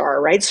numbers are,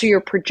 right? So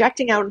you're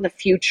projecting out in the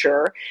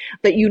future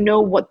that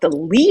what the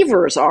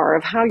levers are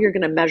of how you're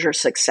going to measure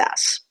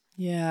success.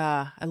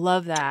 Yeah. I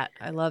love that.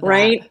 I love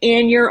right? that.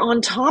 And you're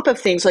on top of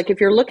things. Like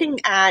if you're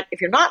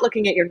not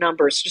looking at your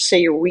numbers, just say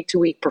your week to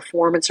week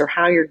performance or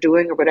how you're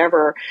doing or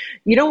whatever,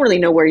 you don't really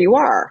know where you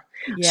are.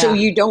 So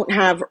Yeah. you don't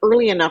have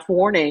early enough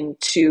warning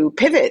to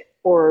pivot,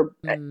 or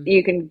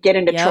you can get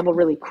into Yep. trouble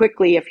really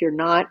quickly if you're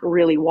not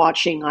really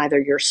watching either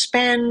your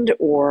spend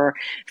or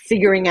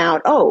figuring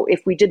out, oh,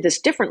 if we did this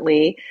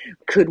differently,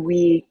 could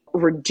we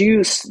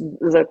reduce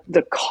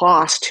the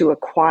cost to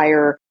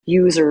acquire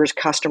users,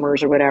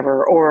 customers, or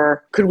whatever,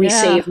 or could we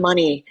Yeah. save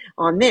money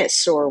on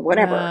this or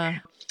whatever. Yeah.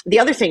 The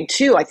other thing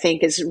too, I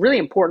think, is really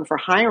important for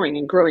hiring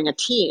and growing a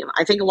team.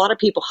 I think a lot of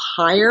people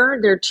hire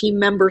their team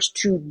members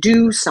to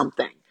do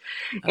something,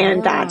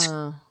 and that's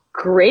Oh.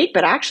 great,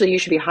 but actually you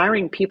should be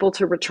hiring people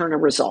to return a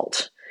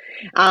result.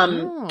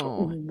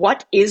 Oh.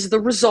 What is the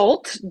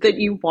result that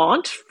you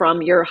want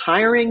from your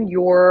hiring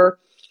your,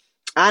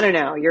 I don't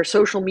know, your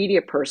social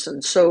media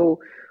person? So,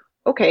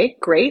 okay,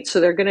 great. So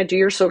they're going to do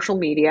your social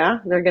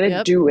media. They're going to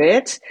Yep. do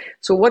it.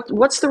 So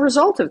what's the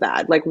result of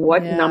that? Like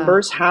what Yeah.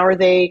 numbers, how are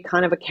they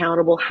kind of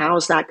accountable?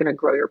 How's that going to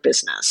grow your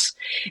business?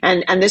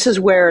 And this is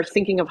where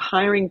thinking of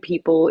hiring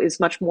people is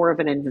much more of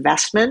an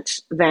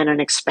investment than an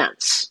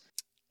expense.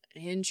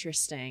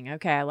 Interesting.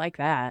 Okay. I like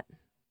that.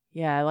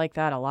 Yeah. I like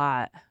that a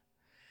lot.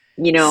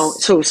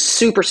 So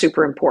super,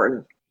 super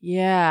important.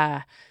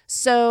 Yeah.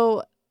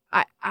 So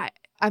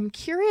I'm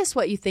curious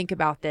what you think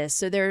about this.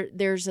 So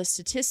there's a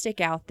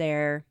statistic out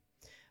there.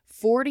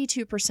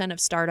 42% of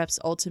startups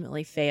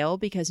ultimately fail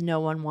because no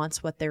one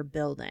wants what they're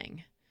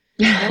building.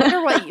 I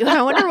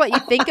wonder what you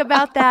think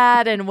about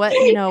that, and what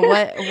does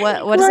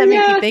that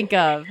make you think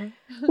of?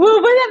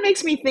 Well, what that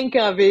makes me think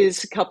of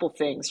is a couple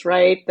things,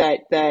 right?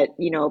 That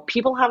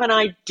people have an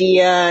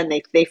idea and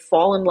they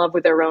fall in love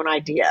with their own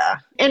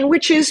idea, and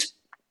which is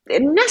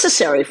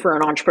necessary for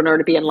an entrepreneur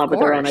to be in love with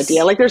their own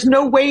idea. Like there's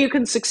no way you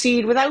can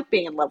succeed without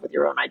being in love with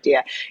your own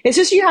idea. It's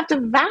just you have to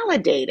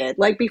validate it.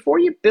 Like before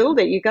you build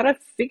it, you got to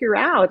figure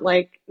out,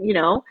 like,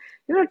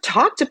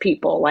 talk to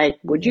people. Like,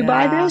 would you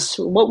buy this?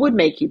 What would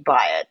make you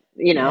buy it?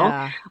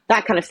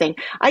 That kind of thing.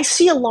 I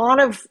see a lot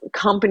of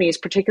companies,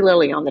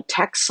 particularly on the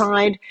tech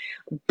side,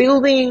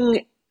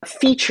 building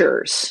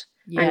features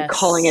and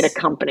calling it a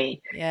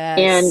company.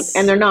 Yes.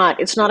 And they're not.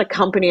 It's not a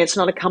company. It's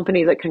not a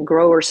company that can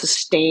grow or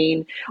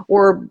sustain,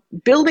 or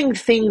building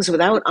things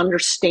without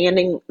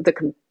understanding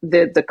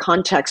the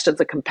context of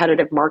the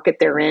competitive market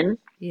they're in.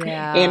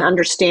 Yeah. And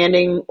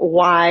understanding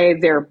why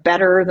they're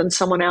better than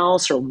someone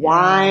else, or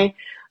why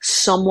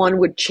someone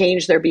would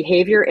change their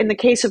behavior. In the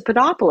case of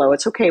Podopolo,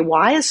 it's okay.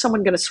 Why is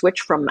someone going to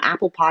switch from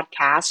Apple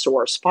Podcasts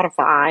or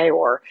Spotify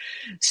or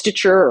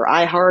Stitcher or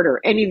iHeart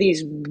or any of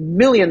these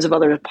millions of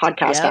other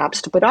podcast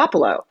apps to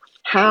Podopolo?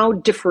 How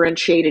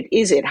differentiated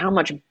is it? How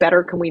much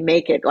better can we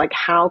make it? Like,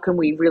 how can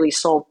we really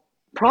solve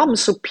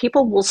problems so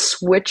people will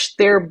switch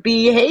their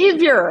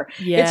behavior?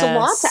 It's a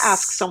lot to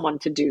ask someone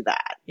to do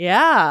that.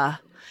 Yeah.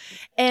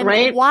 And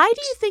right? why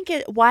do you think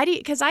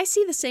because I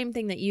see the same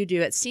thing that you do.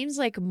 It seems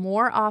like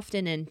more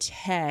often in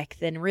tech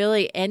than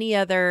really any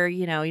other,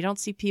 you don't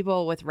see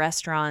people with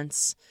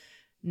restaurants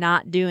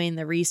not doing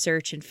the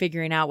research and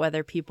figuring out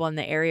whether people in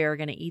the area are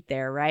going to eat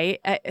there, right?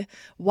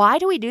 Why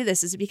do we do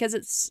this? Is it because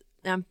it's,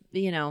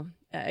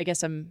 I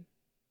guess I'm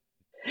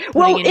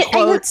putting in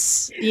quotes,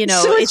 so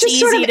it's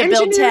easy to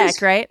build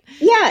tech, right?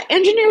 Yeah,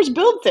 engineers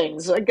build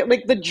things.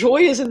 Like the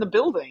joy is in the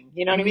building,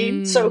 you know what I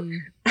mean? So,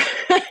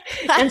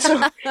 and so, you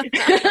know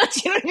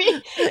what I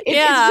mean?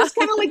 It's just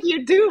kind of like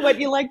you do what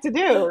you like to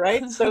do,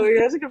 right? So you're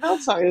going to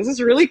build something. This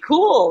is really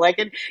cool. Like,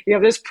 and you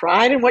have this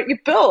pride in what you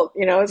built,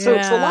 so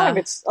it's a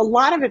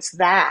lot of it's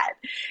that.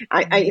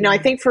 I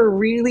think for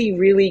really,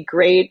 really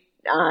great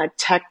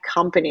tech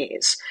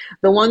companies,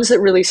 the ones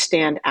that really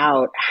stand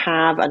out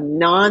have a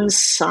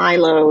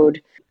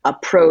non-siloed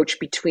approach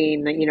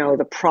between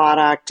the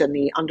product and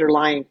the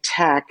underlying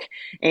tech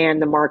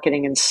and the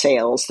marketing and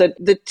sales.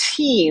 The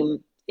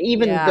team,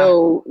 even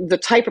though the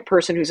type of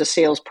person who's a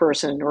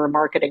salesperson or a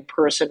marketing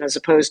person, as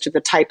opposed to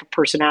the type of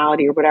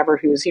personality or whatever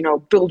who's,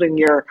 building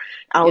your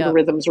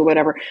algorithms or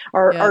whatever,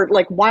 are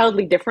like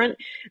wildly different.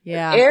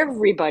 Yeah.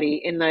 Everybody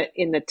in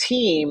the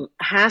team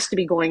has to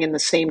be going in the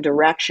same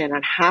direction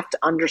and have to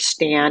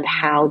understand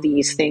how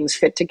these things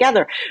fit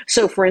together.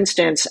 So for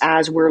instance,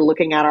 as we're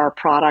looking at our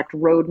product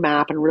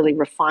roadmap and really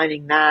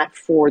refining that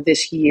for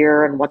this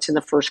year and what's in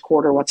the first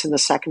quarter, what's in the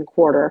second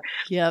quarter,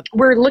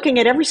 we're looking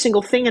at every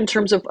single thing in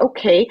terms of,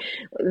 okay,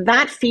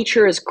 that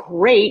feature is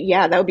great.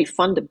 Yeah, that would be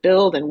fun to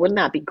build. And wouldn't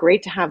that be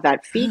great to have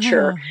that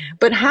feature?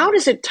 But how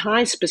does it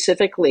tie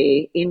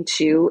specifically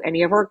into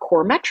any of our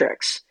core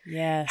metrics?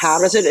 Yes. How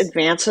does it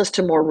advance us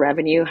to more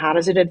revenue? How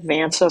does it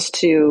advance us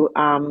to,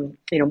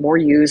 more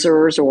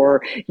users,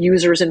 or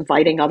users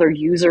inviting other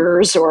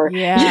users, or,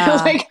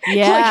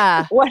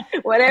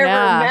 whatever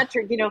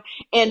metric,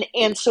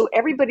 and so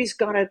everybody's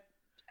going to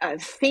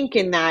think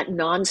in that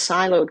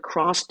non-siloed,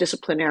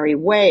 cross-disciplinary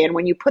way. And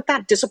when you put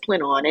that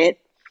discipline on it,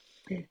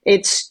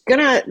 it's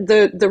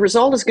the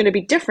result is gonna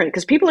be different,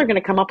 because people are gonna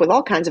come up with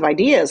all kinds of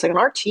ideas. Like on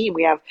our team,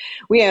 we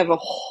have a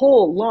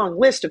whole long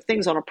list of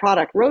things on a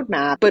product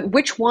roadmap, but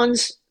which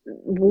ones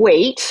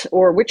wait,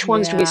 or which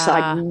ones do we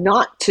decide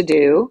not to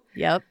do?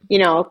 Yep.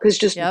 Because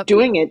just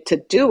doing it to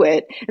do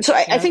it. And so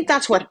I think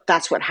that's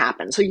what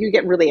happens. So you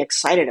get really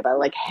excited about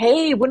like,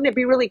 hey, wouldn't it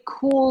be really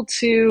cool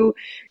to,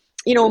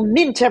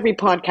 mint every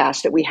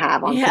podcast that we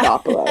have on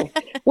Podopolo?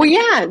 Well,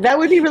 yeah, that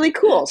would be really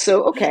cool.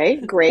 So, okay,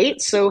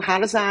 great. So how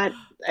does that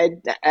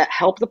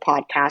help the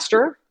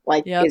podcaster?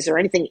 Like, is there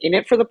anything in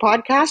it for the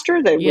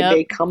podcaster that would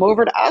they come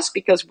over to us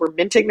because we're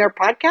minting their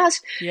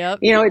podcast? Yep.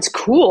 It's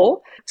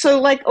cool. So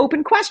like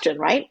open question,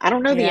 right? I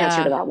don't know the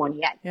answer to that one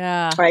yet.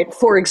 Yeah. Right.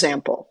 For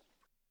example.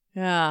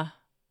 Yeah.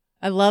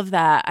 I love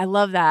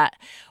that.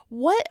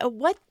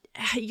 What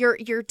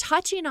you're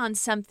touching on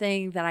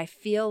something that I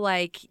feel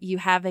like you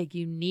have a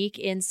unique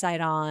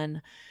insight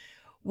on,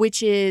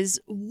 which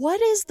is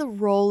what is the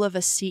role of a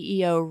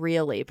CEO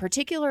really?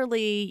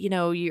 Particularly,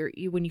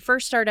 when you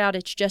first start out,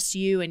 it's just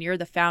you and you're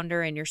the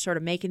founder and you're sort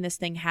of making this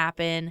thing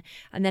happen.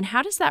 And then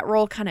how does that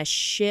role kind of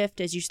shift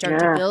as you start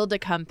to build a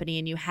company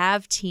and you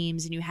have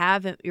teams and you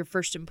have your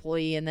first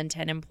employee and then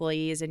 10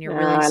 employees and you're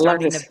really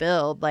starting to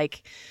build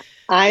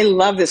I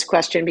love this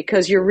question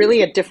because you're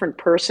really a different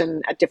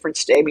person at different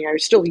stage. I mean, you're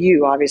still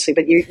you, obviously,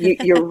 but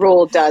your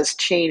role does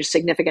change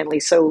significantly.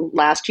 So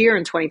last year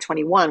in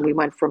 2021, we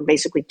went from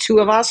basically 2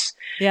 of us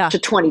to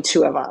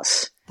 22 of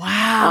us.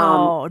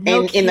 Wow.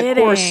 No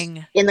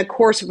kidding. In the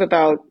course of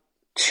about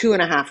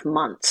 2.5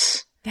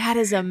 months. That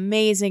is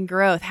amazing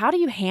growth. How do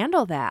you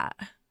handle that?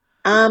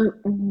 I've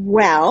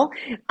learned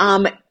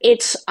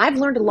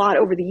a lot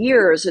over the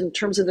years in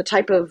terms of the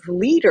type of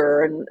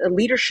leader and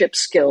leadership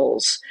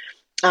skills.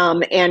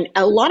 And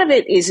a lot of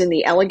it is in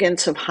the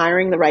elegance of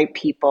hiring the right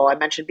people. I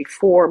mentioned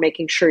before,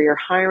 making sure you're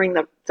hiring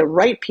the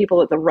right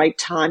people at the right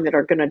time that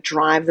are going to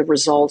drive the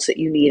results that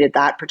you need at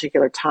that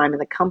particular time in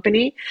the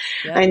company.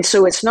 Yep. And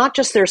so it's not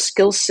just their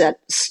skill set,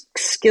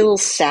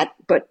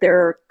 but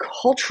their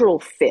cultural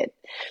fit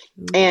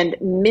and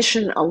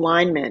mission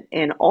alignment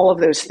and all of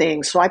those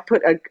things. So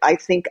I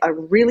think a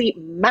really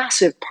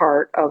massive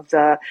part of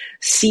the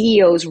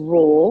CEO's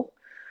role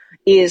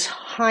is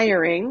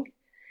hiring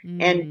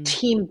and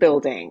team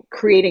building,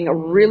 creating a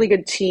really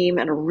good team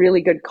and a really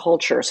good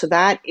culture. So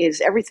that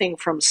is everything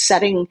from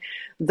setting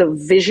the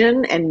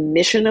vision and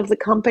mission of the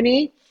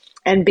company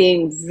and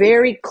being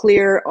very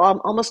clear,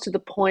 almost to the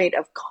point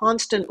of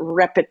constant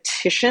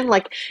repetition.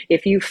 Like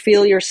if you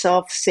feel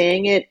yourself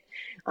saying it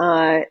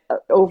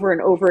over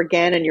and over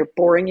again and you're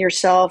boring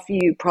yourself,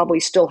 you probably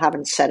still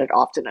haven't said it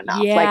often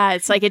enough. Yeah,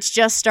 it's like it's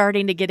just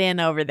starting to get in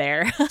over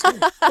there.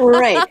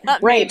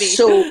 Right.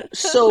 So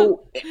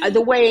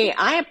the way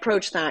I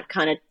approach that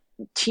kind of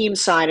team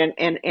side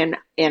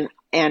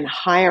and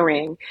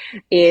hiring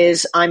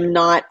is I'm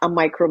not a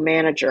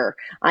micromanager.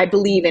 I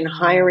believe in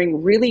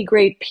hiring really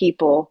great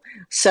people,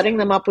 setting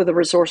them up with the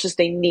resources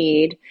they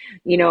need,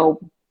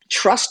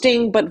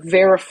 trusting but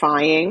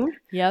verifying,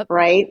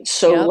 right?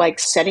 So like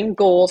setting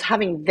goals,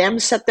 having them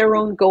set their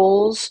own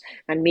goals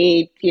and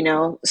me,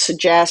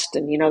 suggest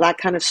and, that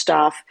kind of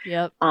stuff.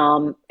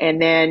 And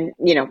then,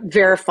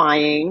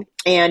 verifying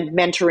and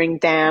mentoring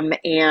them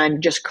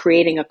and just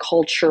creating a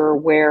culture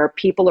where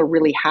people are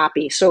really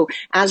happy. So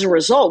as a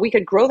result, we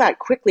could grow that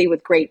quickly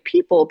with great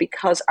people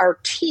because our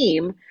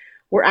team,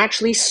 we're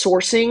actually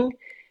sourcing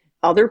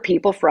other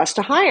people for us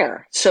to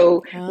hire.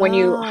 So when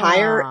you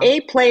hire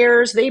A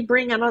players, they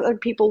bring on other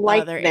people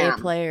like other them. A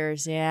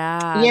players,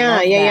 yeah.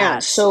 Yeah.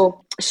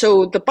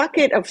 So the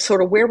bucket of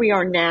sort of where we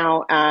are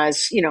now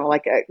as,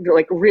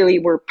 like really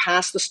we're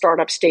past the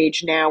startup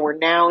stage now. We're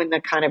now in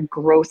the kind of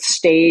growth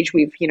stage.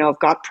 We've,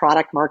 got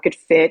product market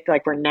fit.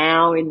 Like we're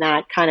now in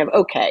that kind of,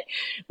 okay,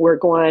 we're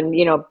going,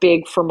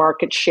 big for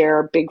market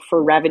share, big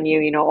for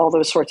revenue, all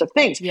those sorts of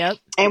things. Yep.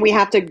 And we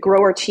have to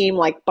grow our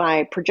team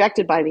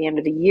projected by the end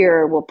of the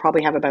year, we'll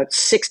probably have about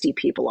 60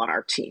 people on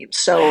our team.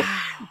 So,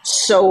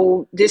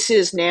 so this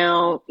is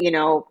now,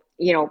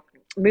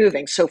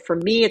 moving. So for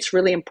me, it's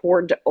really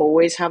important to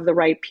always have the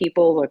right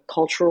people, the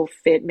cultural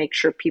fit, make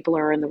sure people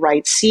are in the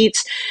right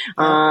seats,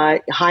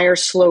 hire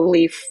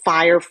slowly,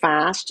 fire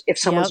fast. If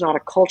someone's not a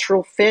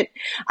cultural fit,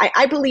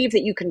 I believe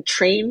that you can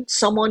train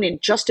someone in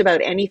just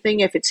about anything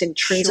if it's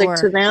intrinsic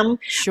to them,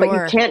 but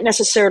you can't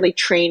necessarily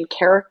train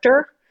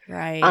character.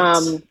 Right.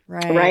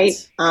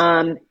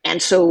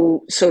 And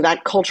so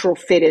that cultural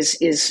fit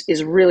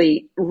is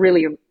really,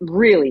 really,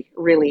 really,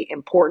 really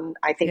important,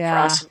 I think, for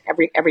us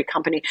in every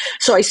company.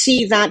 So I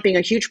see that being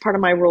a huge part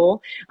of my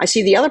role. I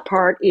see the other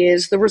part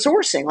is the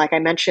resourcing. Like I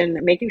mentioned,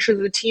 making sure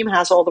that the team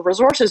has all the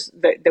resources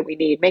that we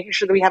need, making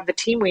sure that we have the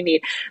team we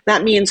need.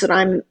 That means that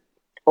I'm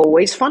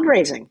always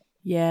fundraising.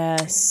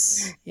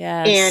 Yes.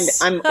 And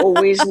I'm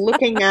always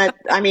looking at,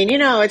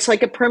 it's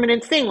like a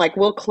permanent thing. Like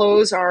we'll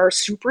close our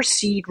super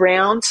seed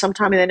round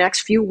sometime in the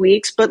next few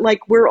weeks, but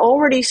like we're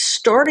already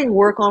starting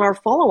work on our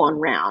follow-on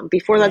round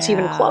before that's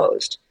even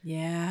closed.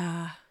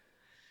 Yeah.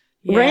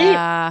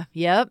 Right?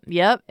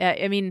 Yep.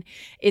 I mean,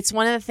 it's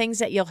one of the things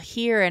that you'll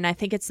hear, and I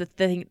think it's the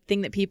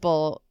thing that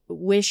people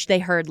wish they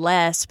heard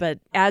less, but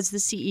as the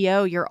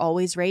CEO, you're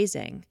always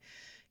raising.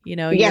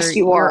 Yes,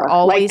 you are. You're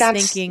always like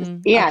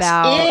thinking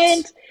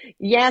about.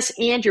 Yes,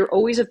 and you're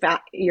always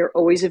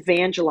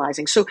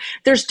evangelizing. So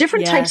there's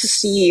different types of Yes.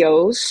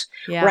 CEOs,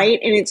 Yeah. right?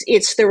 And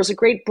it's there was a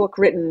great book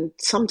written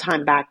some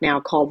time back now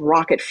called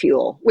Rocket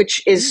Fuel,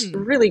 which is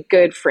really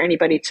good for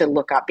anybody to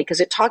look up because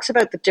it talks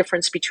about the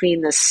difference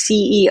between the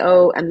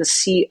CEO and the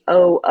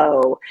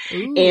COO,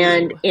 Ooh.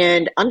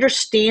 and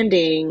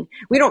understanding.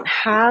 We don't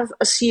have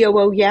a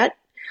COO yet.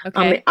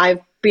 Okay.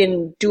 I've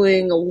been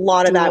doing a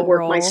lot of that Dual work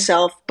role.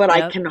 myself, but I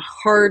Yep. can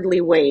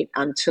hardly wait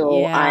until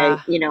Yeah.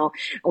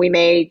 we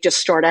may just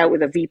start out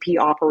with a VP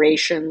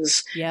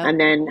operations Yep. and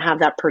then have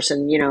that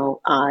person,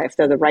 if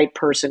they're the right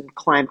person,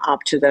 climb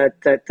up to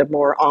the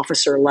more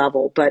officer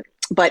level.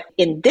 But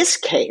in this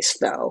case,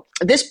 though,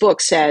 this book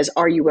says,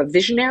 are you a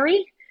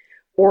visionary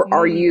or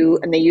are you,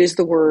 and they use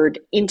the word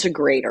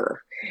integrator.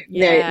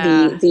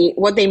 Yeah. The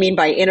what they mean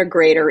by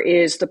integrator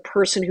is the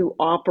person who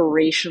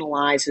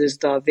operationalizes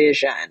the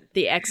vision.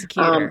 The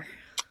executor.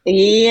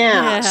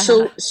 Yeah.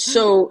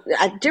 So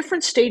at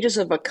different stages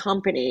of a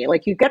company,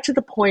 like you get to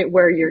the point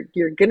where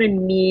you're going to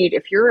need,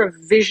 if you're a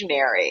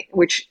visionary,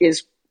 which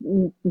is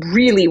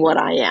really what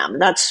I am.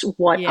 That's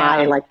what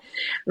I like.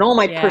 And all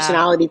my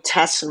personality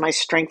tests and my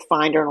strength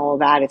finder and all of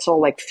that, it's all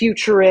like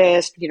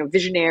futurist,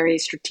 visionary,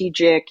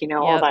 strategic,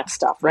 all that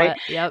stuff, right?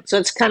 Yep. So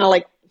it's kind of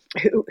like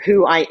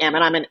who I am,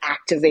 and I'm an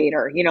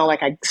activator,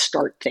 like I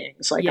start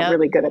things, like I'm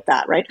really good at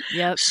that, right?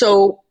 Yep.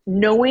 So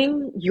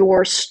knowing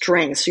your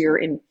strengths, your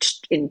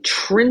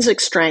intrinsic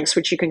strengths,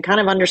 which you can kind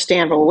of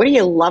understand, well, what do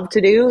you love to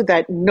do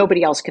that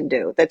nobody else can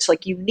do? That's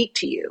like unique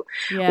to you.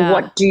 Yeah.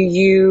 What do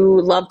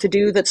you love to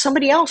do that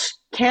somebody else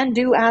can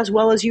do as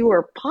well as you,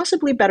 or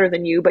possibly better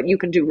than you, but you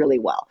can do really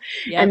well?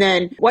 Yep. And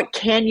then what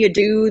can you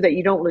do that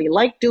you don't really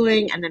like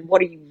doing? And then what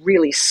do you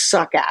really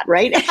suck at,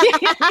 right?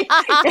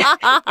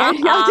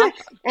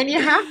 and you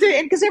have to,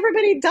 because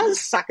everybody does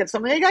suck at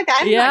something. Like,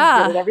 I'm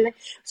not good at everything.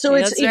 So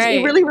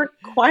it really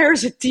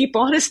requires a deep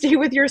honesty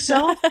with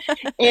yourself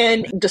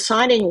and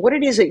deciding what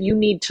it is that you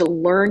need to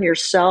learn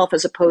yourself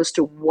as opposed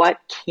to what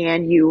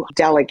can you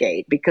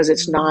delegate, because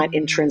it's not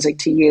intrinsic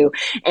to you.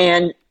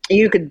 And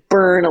you could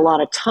burn a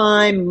lot of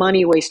time,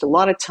 money, waste a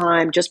lot of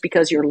time just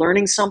because you're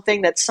learning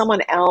something that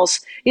someone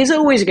else is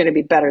always going to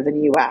be better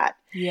than you at.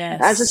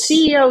 Yes. As a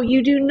CEO,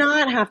 you do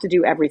not have to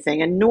do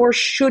everything, and nor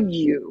should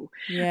you.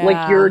 Yeah.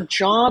 Like, your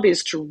job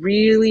is to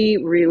really,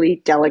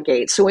 really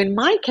delegate. So in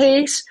my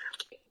case,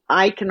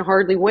 I can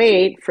hardly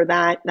wait for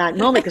that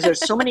moment, because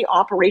there's so many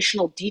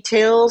operational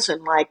details,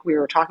 and like we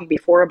were talking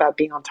before about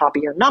being on top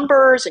of your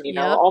numbers and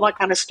all that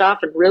kind of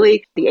stuff, and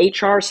really the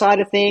HR side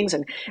of things,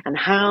 and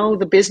how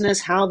the business,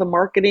 how the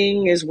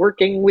marketing is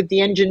working with the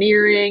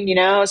engineering,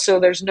 so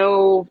there's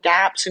no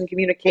gaps in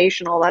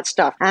communication, all that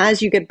stuff.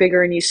 As you get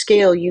bigger and you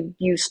scale,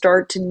 you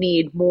start to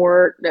need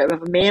more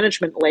of a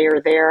management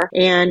layer there,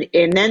 and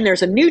then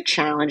there's a new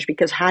challenge,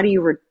 because how do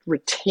you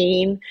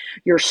retain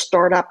your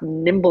startup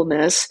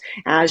nimbleness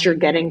as you're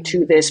getting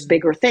to this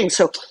bigger thing?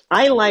 So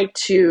I like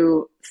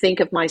to think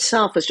of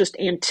myself as just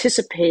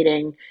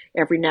anticipating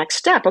every next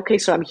step. Okay,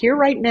 so I'm here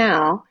right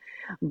now,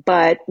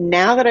 but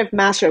now that I've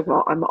mastered,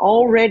 I'm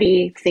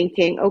already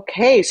thinking,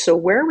 okay, so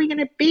where are we going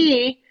to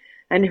be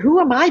and who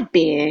am I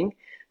being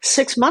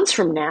 6 months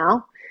from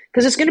now?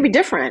 Because it's going to be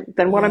different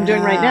than what I'm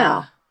doing right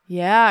now.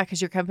 Yeah,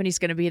 because your company's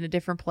going to be in a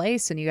different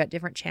place and you got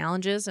different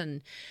challenges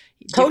and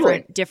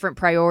different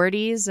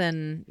priorities.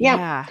 And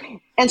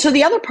And so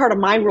the other part of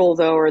my role,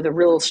 though, are the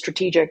real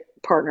strategic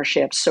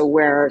partnerships. So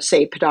where,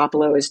 say,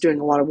 Podopolo is doing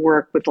a lot of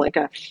work with like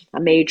a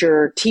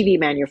major TV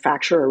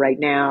manufacturer right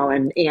now,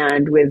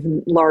 and with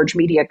large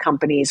media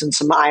companies and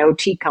some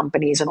IoT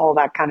companies and all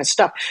that kind of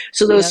stuff.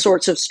 So those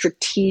sorts of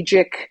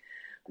strategic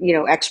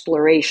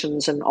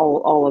explorations and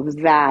all of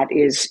that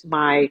is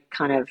my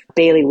kind of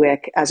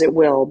bailiwick, as it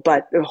will.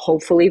 But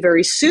hopefully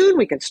very soon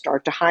we can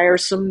start to hire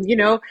some,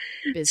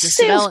 business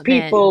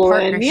salespeople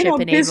and,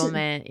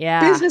 enablement.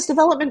 business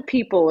development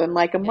people and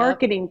like a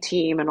marketing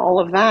team and all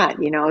of that,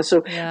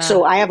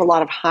 So I have a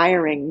lot of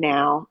hiring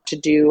now to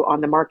do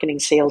on the marketing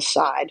sales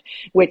side,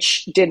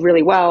 which did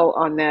really well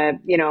on the,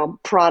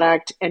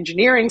 product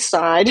engineering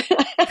side.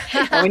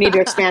 And we need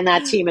to expand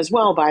that team as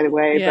well, by the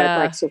way.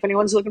 But so if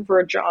anyone's looking for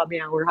a job,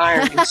 we're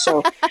hiring.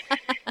 So,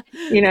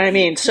 you know what I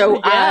mean?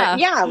 So,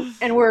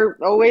 and we're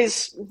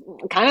always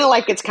kind of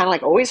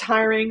like always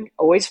hiring,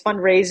 always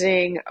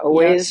fundraising,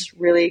 always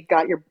really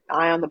got your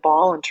eye on the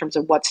ball in terms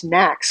of what's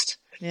next.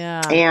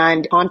 Yeah.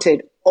 And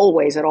haunted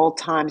always at all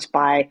times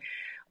by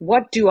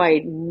what do I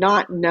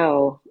not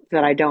know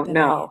that I don't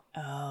know?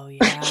 Oh,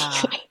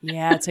 yeah.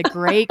 Yeah, it's a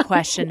great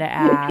question to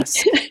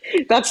ask.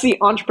 That's the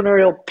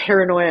entrepreneurial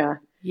paranoia.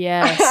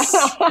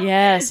 Yes.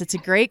 Yes, it's a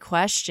great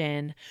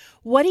question.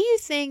 What do you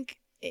think,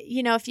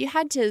 if you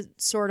had to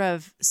sort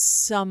of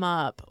sum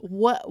up,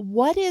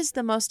 what is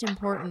the most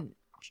important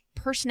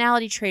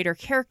personality trait or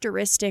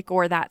characteristic,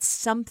 or that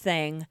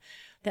something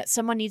that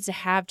someone needs to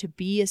have to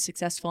be a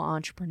successful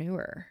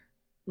entrepreneur?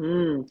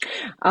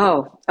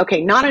 Oh,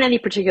 okay. Not in any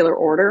particular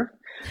order,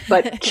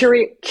 but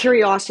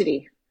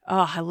curiosity.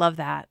 Oh, I love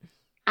that.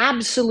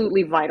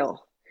 Absolutely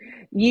vital.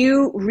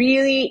 You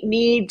really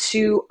need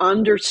to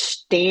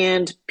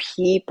understand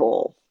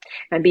people.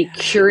 and be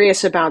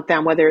curious about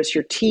them, whether it's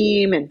your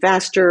team,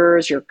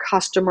 investors, your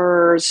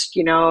customers,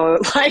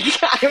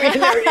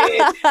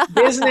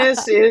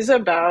 business is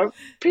about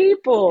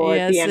people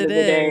at the end of the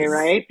day,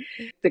 right?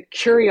 The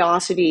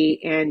curiosity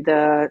and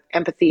the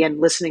empathy and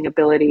listening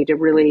ability to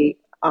really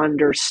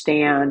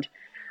understand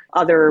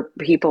other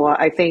people,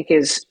 I think,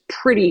 is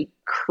pretty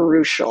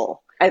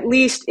crucial. At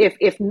least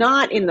if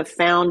not in the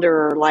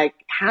founder, like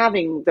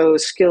having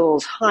those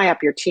skills high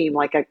up your team,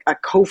 like a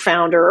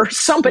co-founder or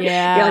somebody,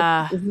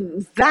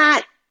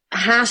 that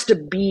has to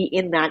be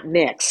in that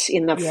mix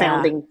in the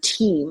founding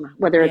team,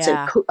 whether it's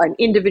an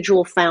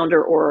individual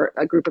founder or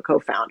a group of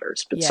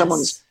co-founders, but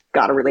someone's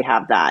got to really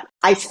have that.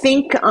 I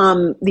think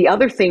the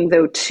other thing,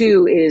 though,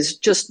 too, is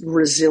just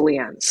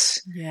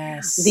resilience.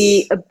 Yes.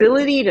 The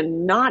ability to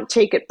not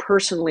take it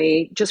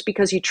personally just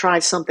because you try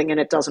something and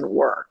it doesn't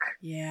work.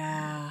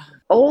 Yeah.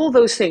 All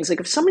those things. Like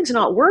if something's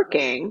not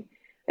working,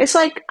 it's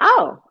like,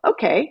 oh,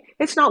 okay,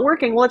 it's not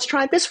working. Well, let's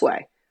try it this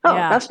way. Oh,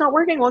 that's not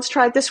working. Let's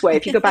try it this way.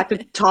 If you go back to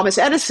Thomas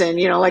Edison,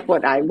 like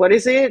what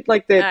is it?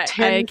 Like the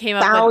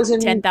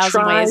 10,000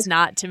 ways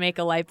not to make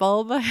a light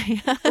bulb.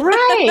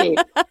 Right.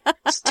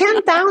 It's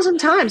 10,000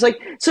 times. Like,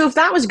 so if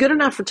that was good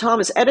enough for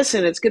Thomas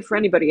Edison, it's good for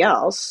anybody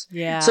else.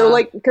 Yeah.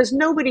 So because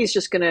nobody's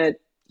just going to,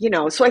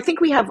 so I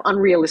think we have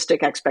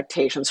unrealistic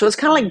expectations. So it's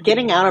kind of like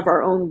getting out of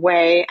our own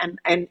way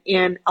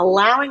and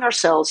allowing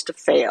ourselves to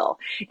fail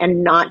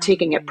and not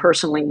taking it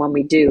personally when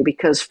we do,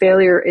 because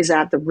failure is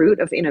at the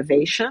root of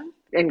innovation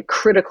and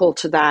critical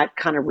to that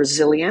kind of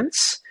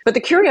resilience. But the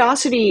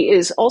curiosity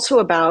is also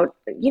about,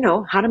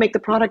 how to make the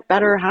product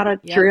better,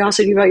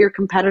 curiosity about your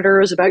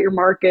competitors, about your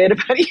market,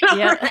 about,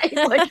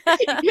 right?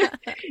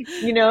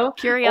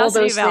 Curiosity all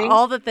those about things.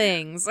 all the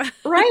things.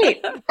 Right.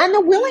 And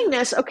the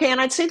willingness. Okay.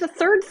 And I'd say the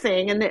third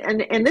thing,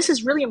 and this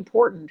is really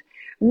important,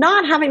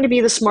 not having to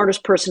be the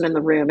smartest person in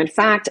the room. In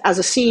fact, as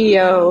a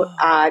CEO,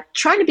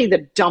 trying to be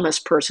the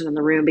dumbest person in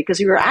the room, because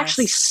you're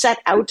actually set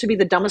out to be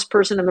the dumbest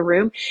person in the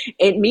room.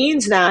 It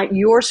means that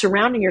you're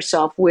surrounding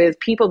yourself with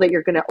people that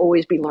you're going to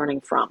always be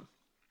learning from.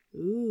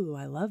 Ooh,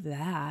 I love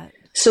that.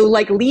 So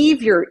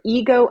leave your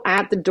ego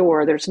at the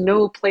door. There's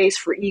no place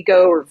for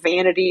ego or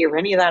vanity or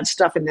any of that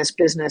stuff in this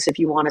business if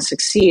you want to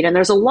succeed. And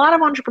there's a lot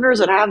of entrepreneurs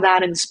that have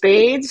that in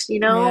spades. We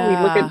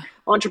look at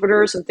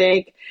entrepreneurs and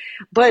think,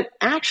 but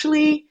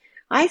actually,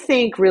 I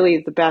think really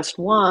the best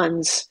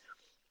ones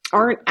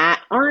aren't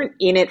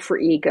in it for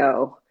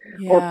ego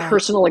or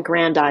personal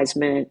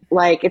aggrandizement.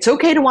 Like, it's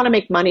okay to want to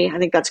make money. I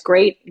think that's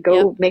great.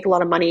 Go make a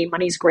lot of money.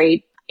 Money's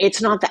great.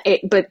 It's not that,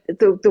 but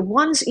the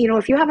ones,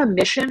 if you have a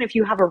mission, if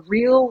you have a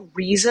real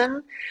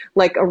reason,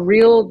 like a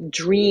real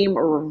dream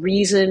or a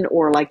reason,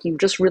 or like you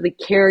just really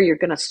care, you're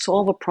going to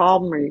solve a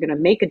problem, or you're going to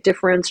make a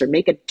difference or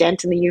make a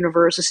dent in the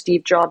universe, as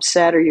Steve Jobs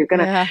said, or you're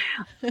going to,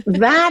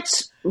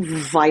 that's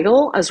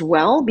vital as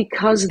well,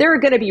 because there are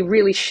going to be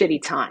really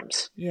shitty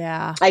times.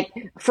 Yeah. Like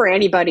for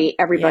everybody,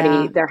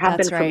 there have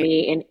been for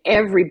me in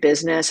every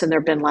business. And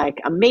there've been like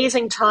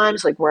amazing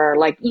times, like where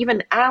like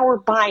even hour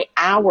by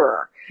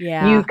hour,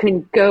 you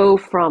can go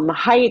from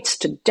heights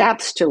to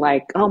depths to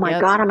like, oh my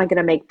God, am I going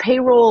to make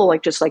payroll?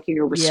 Like, just like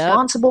you're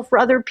responsible for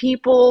other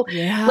people.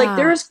 Yeah. Like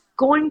there's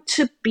going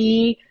to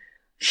be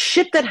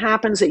shit that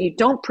happens that you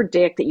don't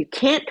predict, that you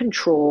can't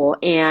control.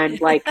 And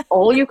like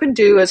all you can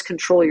do is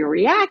control your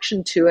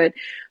reaction to it.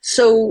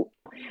 So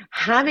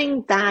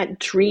having that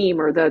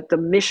dream or the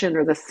mission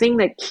or the thing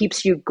that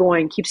keeps you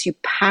going, keeps you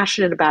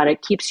passionate about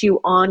it, keeps you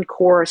on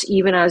course,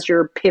 even as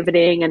you're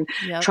pivoting and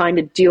trying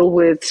to deal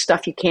with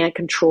stuff you can't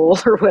control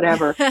or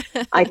whatever,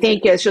 I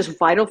think is just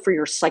vital for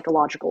your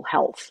psychological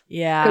health.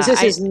 Yeah. Because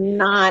this is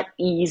not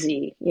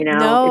easy,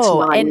 No, it's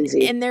not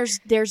easy. And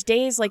there's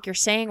days like you're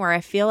saying where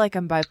I feel like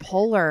I'm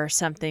bipolar or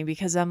something,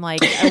 because I'm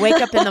like, I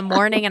wake up in the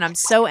morning and I'm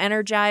so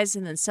energized,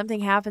 and then something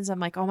happens. I'm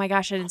like, oh my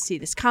gosh, I didn't see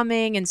this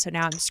coming. And so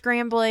now I'm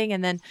scrambling,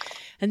 and then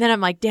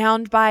I'm like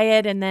downed by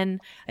it, and then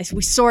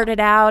we sort it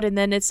out, and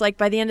then it's like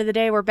by the end of the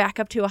day we're back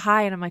up to a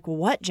high, and I'm like,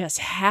 what just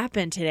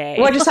happened today?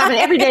 What just happened?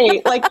 Every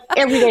day, like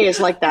every day is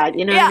like that,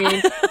 what I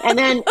mean?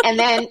 And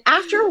then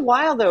after a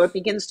while though, it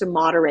begins to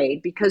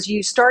moderate, because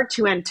you start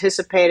to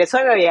anticipate. It's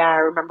like, oh yeah, I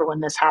remember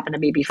when this happened to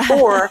me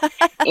before,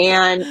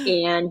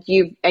 and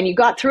you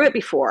got through it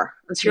before.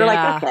 And so you're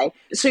like, okay.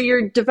 So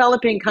you're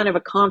developing kind of a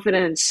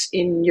confidence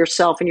in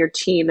yourself and your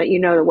team that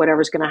that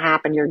whatever's going to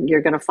happen,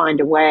 you're going to find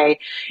a way.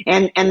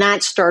 And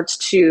that starts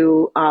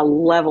to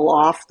level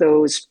off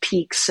those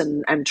peaks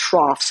and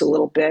troughs a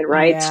little bit,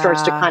 right? It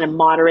starts to kind of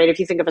moderate. If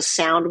you think of a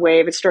sound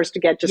wave, it starts to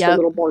get just a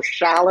little more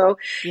shallow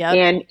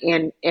and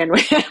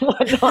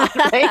whatnot,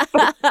 right?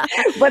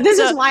 But this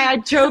is why I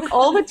joke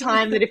all the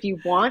time that if you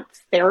want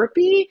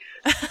therapy,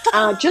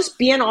 just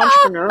be an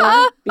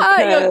entrepreneur.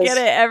 Because you'll get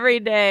it every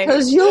day.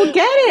 Because you'll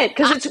get it.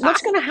 Because it's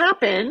what's going to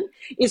happen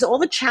is all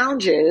the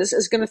challenges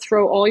is going to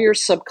throw all your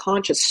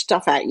subconscious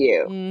stuff at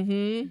you.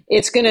 Mm-hmm.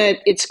 It's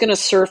gonna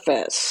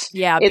surface.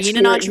 Yeah, being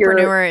an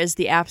entrepreneur is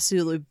the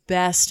absolute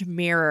best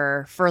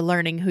mirror for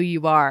learning who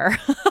you are.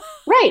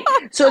 Right.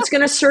 So it's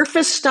going to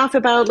surface stuff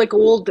about like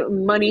old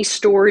money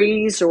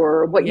stories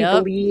or what you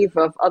believe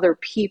of other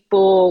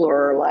people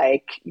or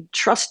like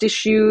trust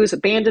issues,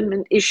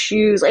 abandonment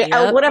issues, like,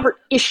 whatever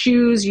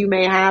issues you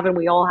may have, and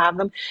we all have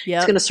them.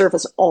 It's going to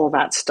surface all of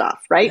that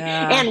stuff, right?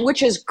 And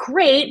which is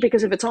great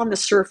because if it's on the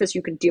surface,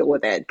 you can deal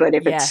with it. But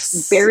if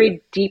it's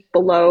buried deep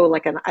below,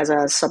 like as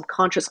a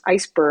subconscious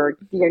iceberg,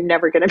 you're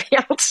never going to be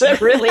able to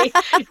really.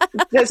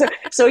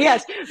 So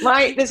yes,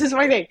 this is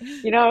my thing.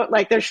 You know,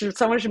 like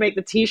someone should make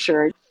the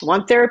T-shirt.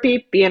 Want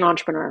therapy? Be an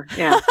entrepreneur.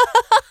 Yeah.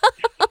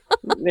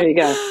 There you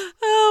go.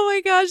 Oh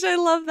my gosh, I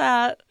love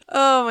that.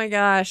 Oh my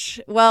gosh.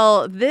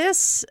 Well,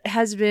 this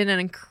has been an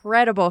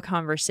incredible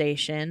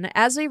conversation.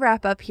 As we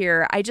wrap up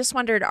here, I just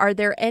wondered, are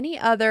there any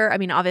other, I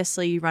mean,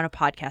 obviously you run a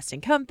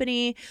podcasting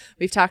company.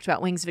 We've talked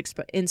about Wings of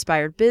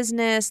Inspired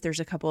Business. There's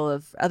a couple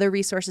of other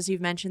resources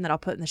you've mentioned that I'll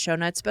put in the show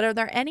notes, but are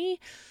there any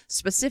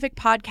specific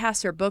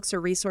podcasts or books or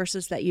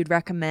resources that you'd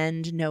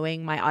recommend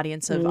knowing my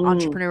audience of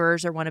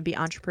entrepreneurs or wannabe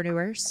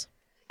entrepreneurs?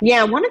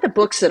 Yeah, one of the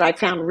books that I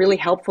found really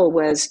helpful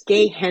was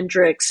Gay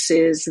Hendricks'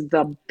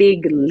 The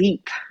Big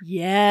Leap.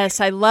 Yes,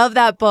 I love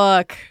that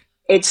book.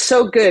 It's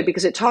so good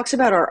because it talks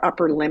about our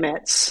upper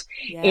limits.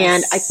 Yes.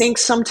 And I think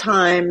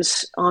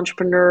sometimes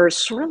entrepreneurs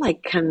sort of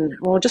like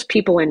just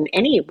people in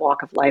any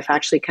walk of life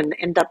actually can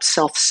end up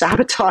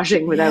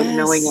self-sabotaging without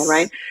knowing it,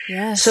 right?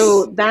 Yes.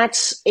 So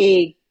that's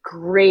a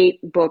great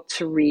book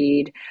to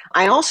read.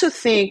 I also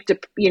think,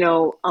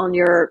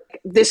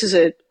 this is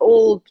an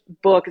old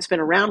book. It's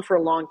been around for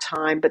a long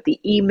time, but The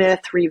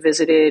E-Myth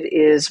Revisited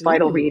is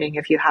vital reading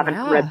if you haven't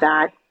read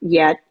that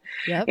yet.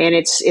 Yep. And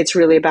it's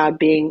really about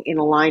being in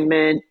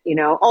alignment,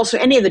 also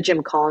any of the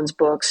Jim Collins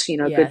books,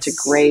 Good to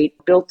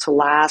Great, Built to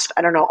Last.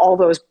 I don't know. All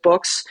those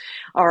books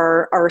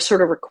are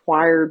sort of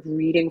required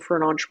reading for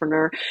an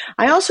entrepreneur.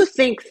 I also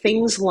think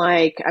things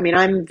like,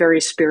 I'm very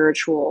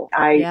spiritual.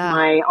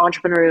 My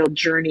entrepreneurial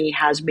journey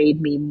has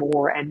made me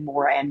more and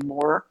more and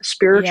more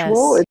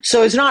spiritual. Yes.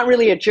 So it's not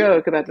really a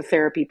joke about the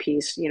therapy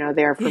piece,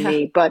 there for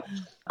me, but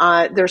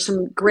there's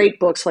some great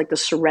books like The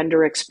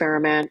Surrender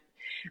Experiment,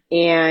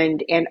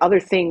 and other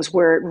things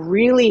where it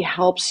really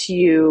helps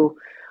you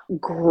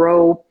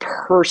grow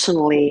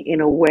personally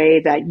in a way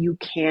that you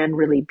can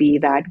really be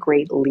that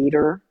great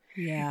leader.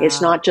 Yeah.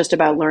 It's not just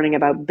about learning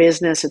about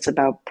business, it's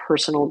about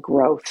personal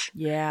growth.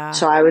 Yeah.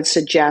 So I would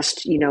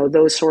suggest,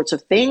 those sorts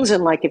of things.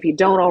 And like, if you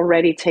don't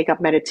already, take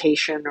up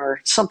meditation or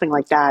something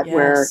like that,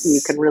 where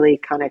you can really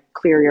kind of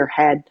clear your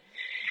head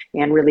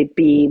and really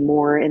be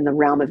more in the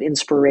realm of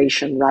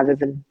inspiration rather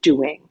than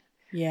doing.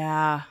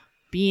 Yeah.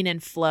 Being in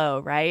flow,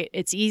 right?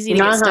 It's easy to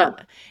get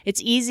stuck.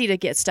 It's easy to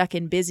get stuck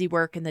in busy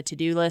work and the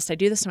to-do list. I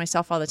do this to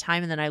myself all the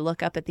time. And then I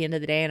look up at the end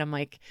of the day and I'm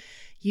like,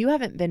 you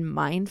haven't been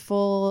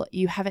mindful.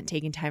 You haven't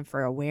taken time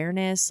for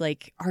awareness.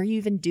 Like, are you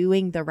even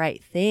doing the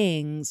right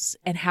things?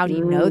 And how do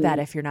you know that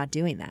if you're not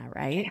doing that,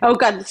 right? Oh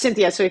God,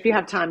 Cynthia. So if you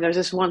have time, there's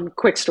this one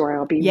quick story.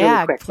 I'll be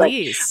really quick.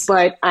 Please.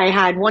 But I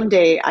had one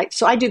day,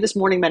 I do this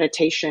morning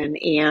meditation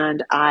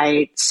and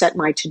I set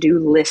my to-do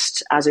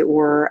list, as it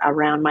were,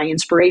 around my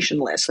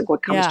inspiration list, like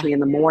what comes to me in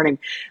the morning,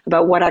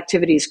 about what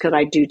activities could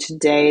I do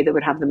today that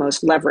would have the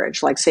most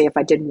leverage. Like, say, if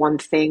I did one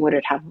thing, would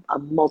it have a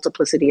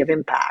multiplicity of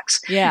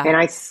impacts? Yeah. And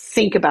I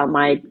think about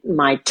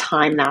my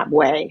time that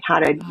way, how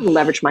to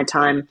leverage my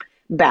time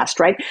best,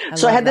 right?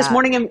 So I had this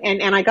morning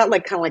and I got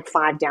kind of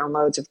 5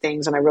 downloads of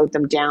things and I wrote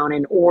them down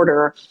in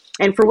order.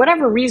 And for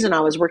whatever reason, I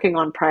was working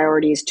on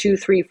priorities 2,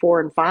 3, 4,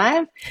 and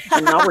 5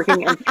 and not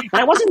working. And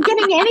I wasn't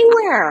getting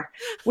anywhere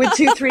with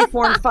 2, 3,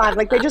 4, and 5.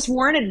 Like, they just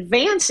weren't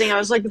advancing. I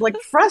was like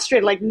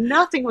frustrated, like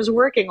nothing was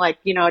working.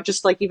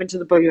 Just even to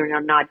the point,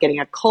 I'm not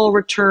getting a call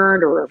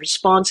returned or a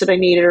response that I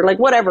needed or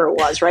whatever it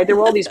was, right? There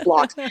were all these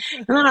blocks.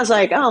 And then I was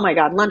like, oh my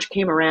God, lunch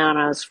came around.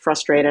 I was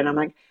frustrated. I'm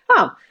like,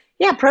 oh,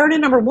 yeah, priority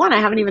number 1, I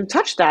haven't even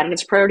touched that. And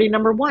it's priority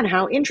number 1.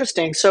 How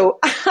interesting. So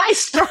I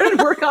started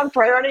work on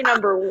priority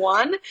number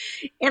 1.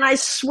 And I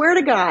swear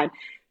to God,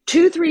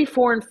 2, 3,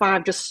 4, and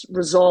 5 just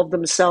resolved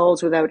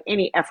themselves without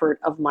any effort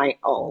of my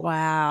own.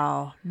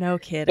 Wow. No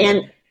kidding.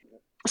 And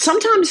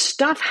sometimes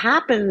stuff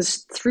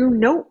happens through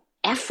no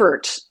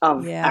effort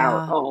of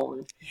our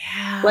own.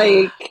 Yeah.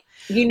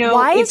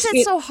 Why is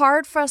it so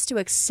hard for us to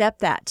accept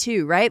that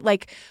too, right?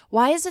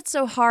 Why is it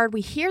so hard?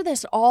 We hear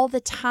this all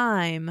the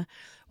time.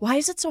 Why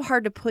is it so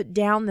hard to put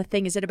down the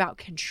thing? Is it about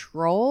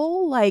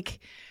control?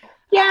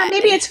 Yeah,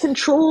 maybe it's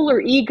control or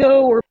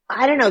ego, or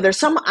I don't know. There's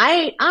some,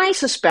 I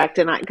suspect,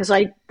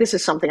 this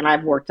is something that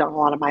I've worked on a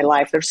lot of my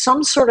life. There's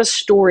some sort of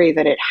story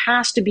that it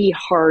has to be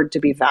hard to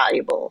be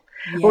valuable.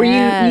 Yes. Or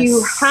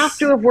you have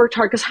to have worked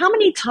hard. Because how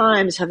many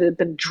times have it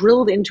been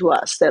drilled into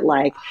us that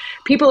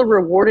people are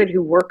rewarded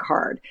who work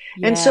hard?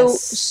 Yes. And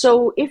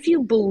so if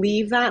you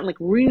believe that,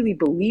 really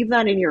believe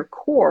that in your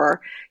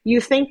core, you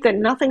think that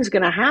nothing's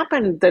going to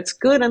happen that's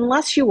good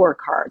unless you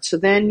work hard. So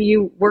then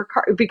you work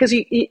hard because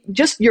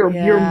your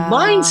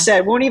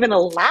mindset won't even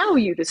allow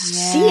you to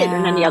see it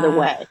in any other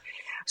way.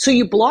 So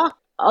you block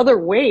other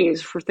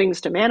ways for things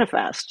to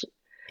manifest.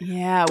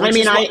 Yeah,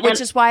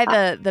 which is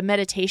why the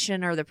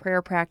meditation or the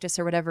prayer practice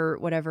or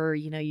whatever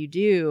you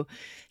do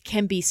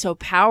can be so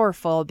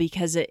powerful,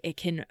 because it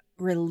can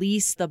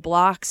release the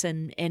blocks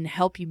and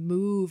help you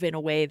move in a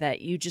way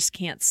that you just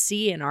can't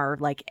see in our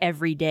like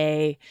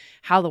everyday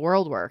how the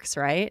world works,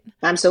 right?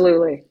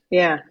 Absolutely.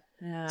 Yeah.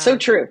 So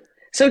true.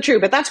 So true.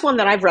 But that's one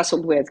that I've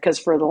wrestled with, because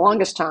for the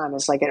longest time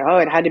it's like,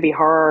 it had to be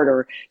hard,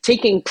 or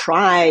taking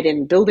pride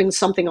in building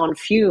something on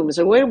fumes.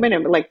 Or wait a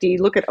minute, like, do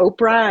you look at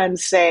Oprah and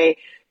say,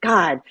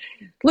 God,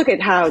 look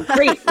at how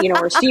great,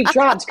 or Steve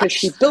Jobs, because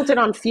she built it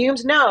on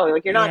fumes? No,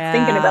 like, you're not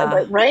thinking about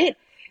it, right?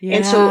 Yeah.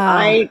 And so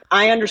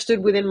I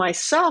understood within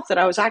myself that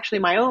I was actually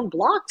my own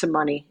block to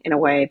money in a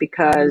way,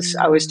 because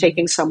I was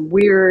taking some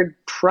weird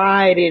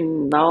pride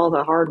in all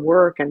the hard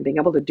work and being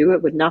able to do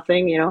it with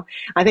nothing.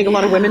 I think a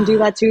lot of women do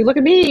that too. Look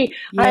at me.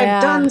 Yeah.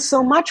 I've done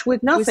so much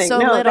with nothing. With so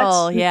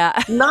little.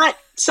 That's not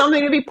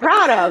something to be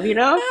proud of,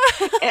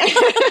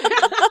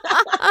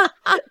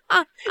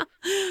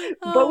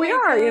 But we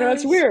are,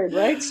 it's weird,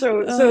 right? So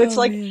it's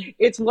like,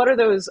 it's one of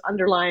those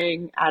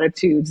underlying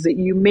attitudes that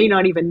you may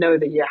not even know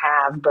that you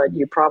have, but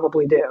you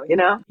probably do,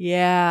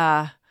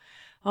 Yeah.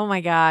 Oh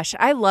my gosh.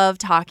 I love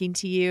talking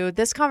to you.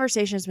 This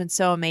conversation has been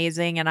so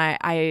amazing. And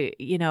I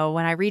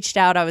when I reached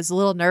out, I was a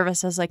little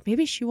nervous. I was like,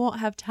 maybe she won't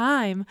have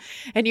time.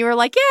 And you were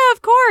like, yeah,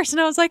 of course.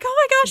 And I was like, oh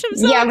my gosh, I'm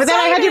so excited. But then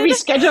I had to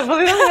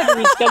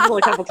reschedule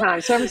a couple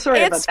times. So I'm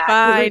sorry about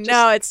that. It's fine.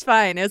 No, it's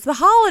fine. It's the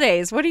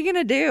holidays. What are you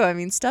going to do? I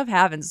mean, stuff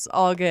happens. It's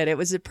all good. It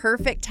was a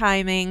perfect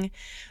timing.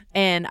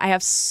 And I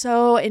have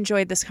so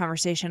enjoyed this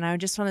conversation. I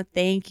just want to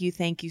thank you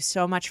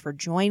so much for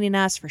joining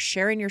us, for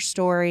sharing your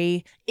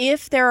story.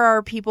 If there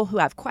are people who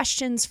have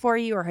questions for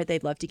you or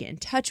they'd love to get in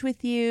touch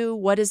with you,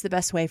 what is the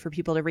best way for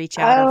people to reach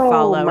out or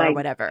follow or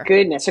whatever?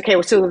 Goodness. Okay.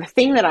 Well, so the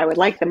thing that I would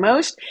like the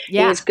most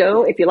is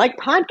if you like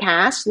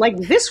podcasts like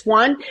this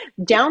one,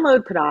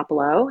 download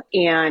Podopolo,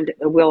 and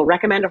we'll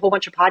recommend a whole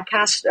bunch of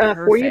podcasts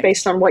for you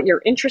based on what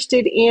you're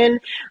interested in. You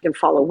can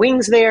follow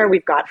Wings there.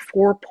 We've got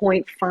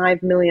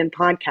 4.5 million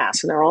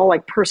podcasts, and they're all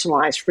like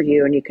personalized for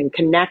you, and you can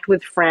connect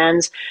with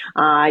friends.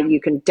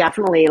 You can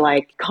definitely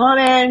like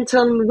comment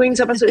on Wings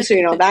episodes.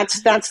 So,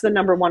 that's the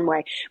number one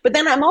way. But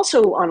then I'm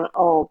also on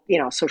all,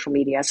 social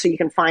media. So you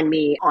can find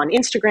me on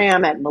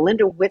Instagram at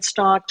Melinda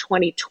Wittstock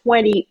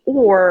 2020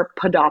 or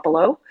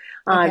Podopolo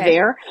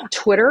there.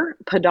 Twitter,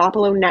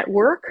 Podopolo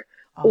Network.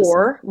 Awesome.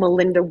 Or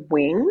Melinda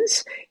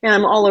Wings. And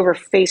I'm all over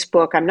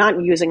Facebook. I'm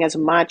not using as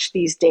much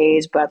these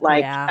days, but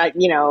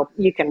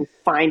you can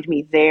find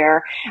me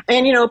there.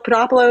 And,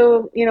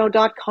 Podopolo,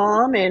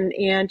 .com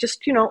and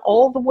just,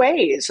 all the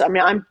ways. I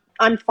mean,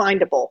 I'm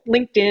findable.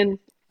 LinkedIn,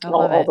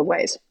 all the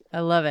ways. I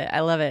love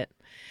it.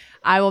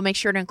 I will make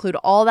sure to include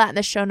all that in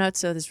the show notes,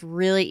 so it's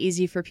really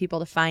easy for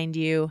people to find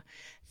you.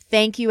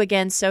 Thank you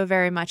again so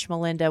very much,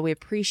 Melinda. We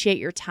appreciate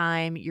your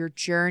time, your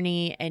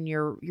journey, and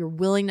your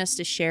willingness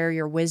to share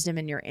your wisdom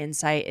and your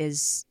insight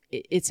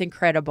it's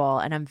incredible.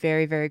 And I'm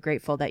very, very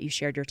grateful that you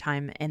shared your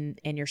time and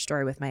your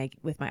story with my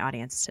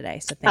audience today.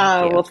 So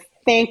thank you. Well,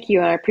 thank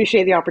you. I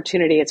appreciate the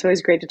opportunity. It's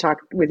always great to talk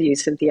with you,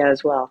 Cynthia,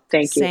 as well.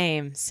 Thank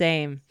you.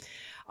 Same.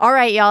 All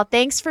right, y'all.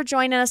 Thanks for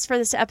joining us for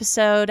this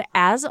episode.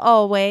 As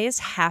always,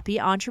 happy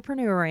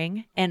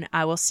entrepreneuring, and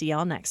I will see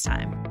y'all next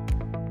time.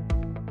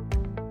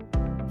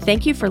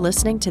 Thank you for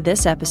listening to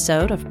this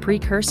episode of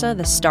Precursor,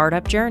 the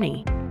Startup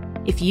Journey.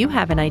 If you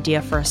have an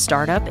idea for a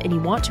startup and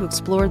you want to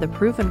explore the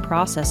proven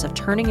process of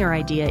turning your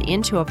idea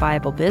into a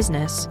viable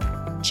business,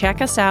 check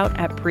us out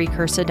at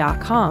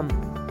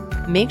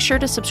precursor.com. Make sure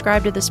to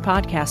subscribe to this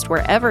podcast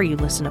wherever you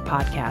listen to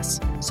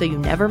podcasts so you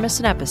never miss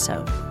an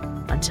episode.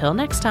 Until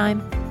next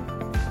time.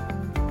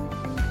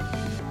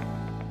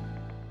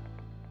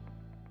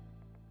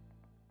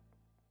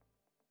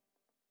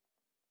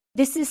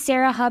 This is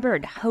Sarah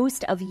Hubbard,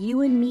 host of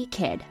You and Me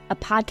Kid, a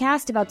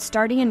podcast about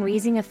starting and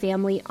raising a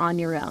family on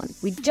your own.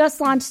 We just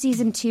launched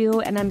season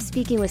 2, and I'm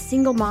speaking with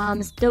single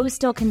moms, those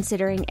still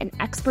considering, and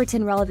experts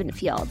in relevant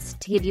fields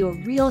to give you a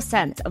real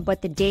sense of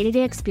what the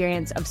day-to-day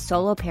experience of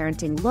solo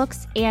parenting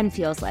looks and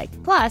feels like.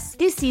 Plus,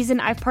 this season,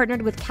 I've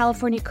partnered with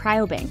California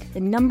Cryobank, the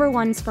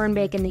 #1 sperm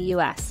bank in the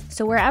U.S.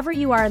 So wherever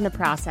you are in the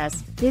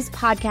process, this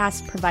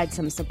podcast provides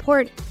some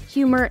support,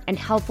 humor, and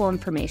helpful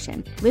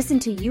information. Listen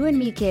to You and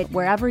Me Kid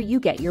wherever you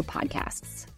get your podcasts.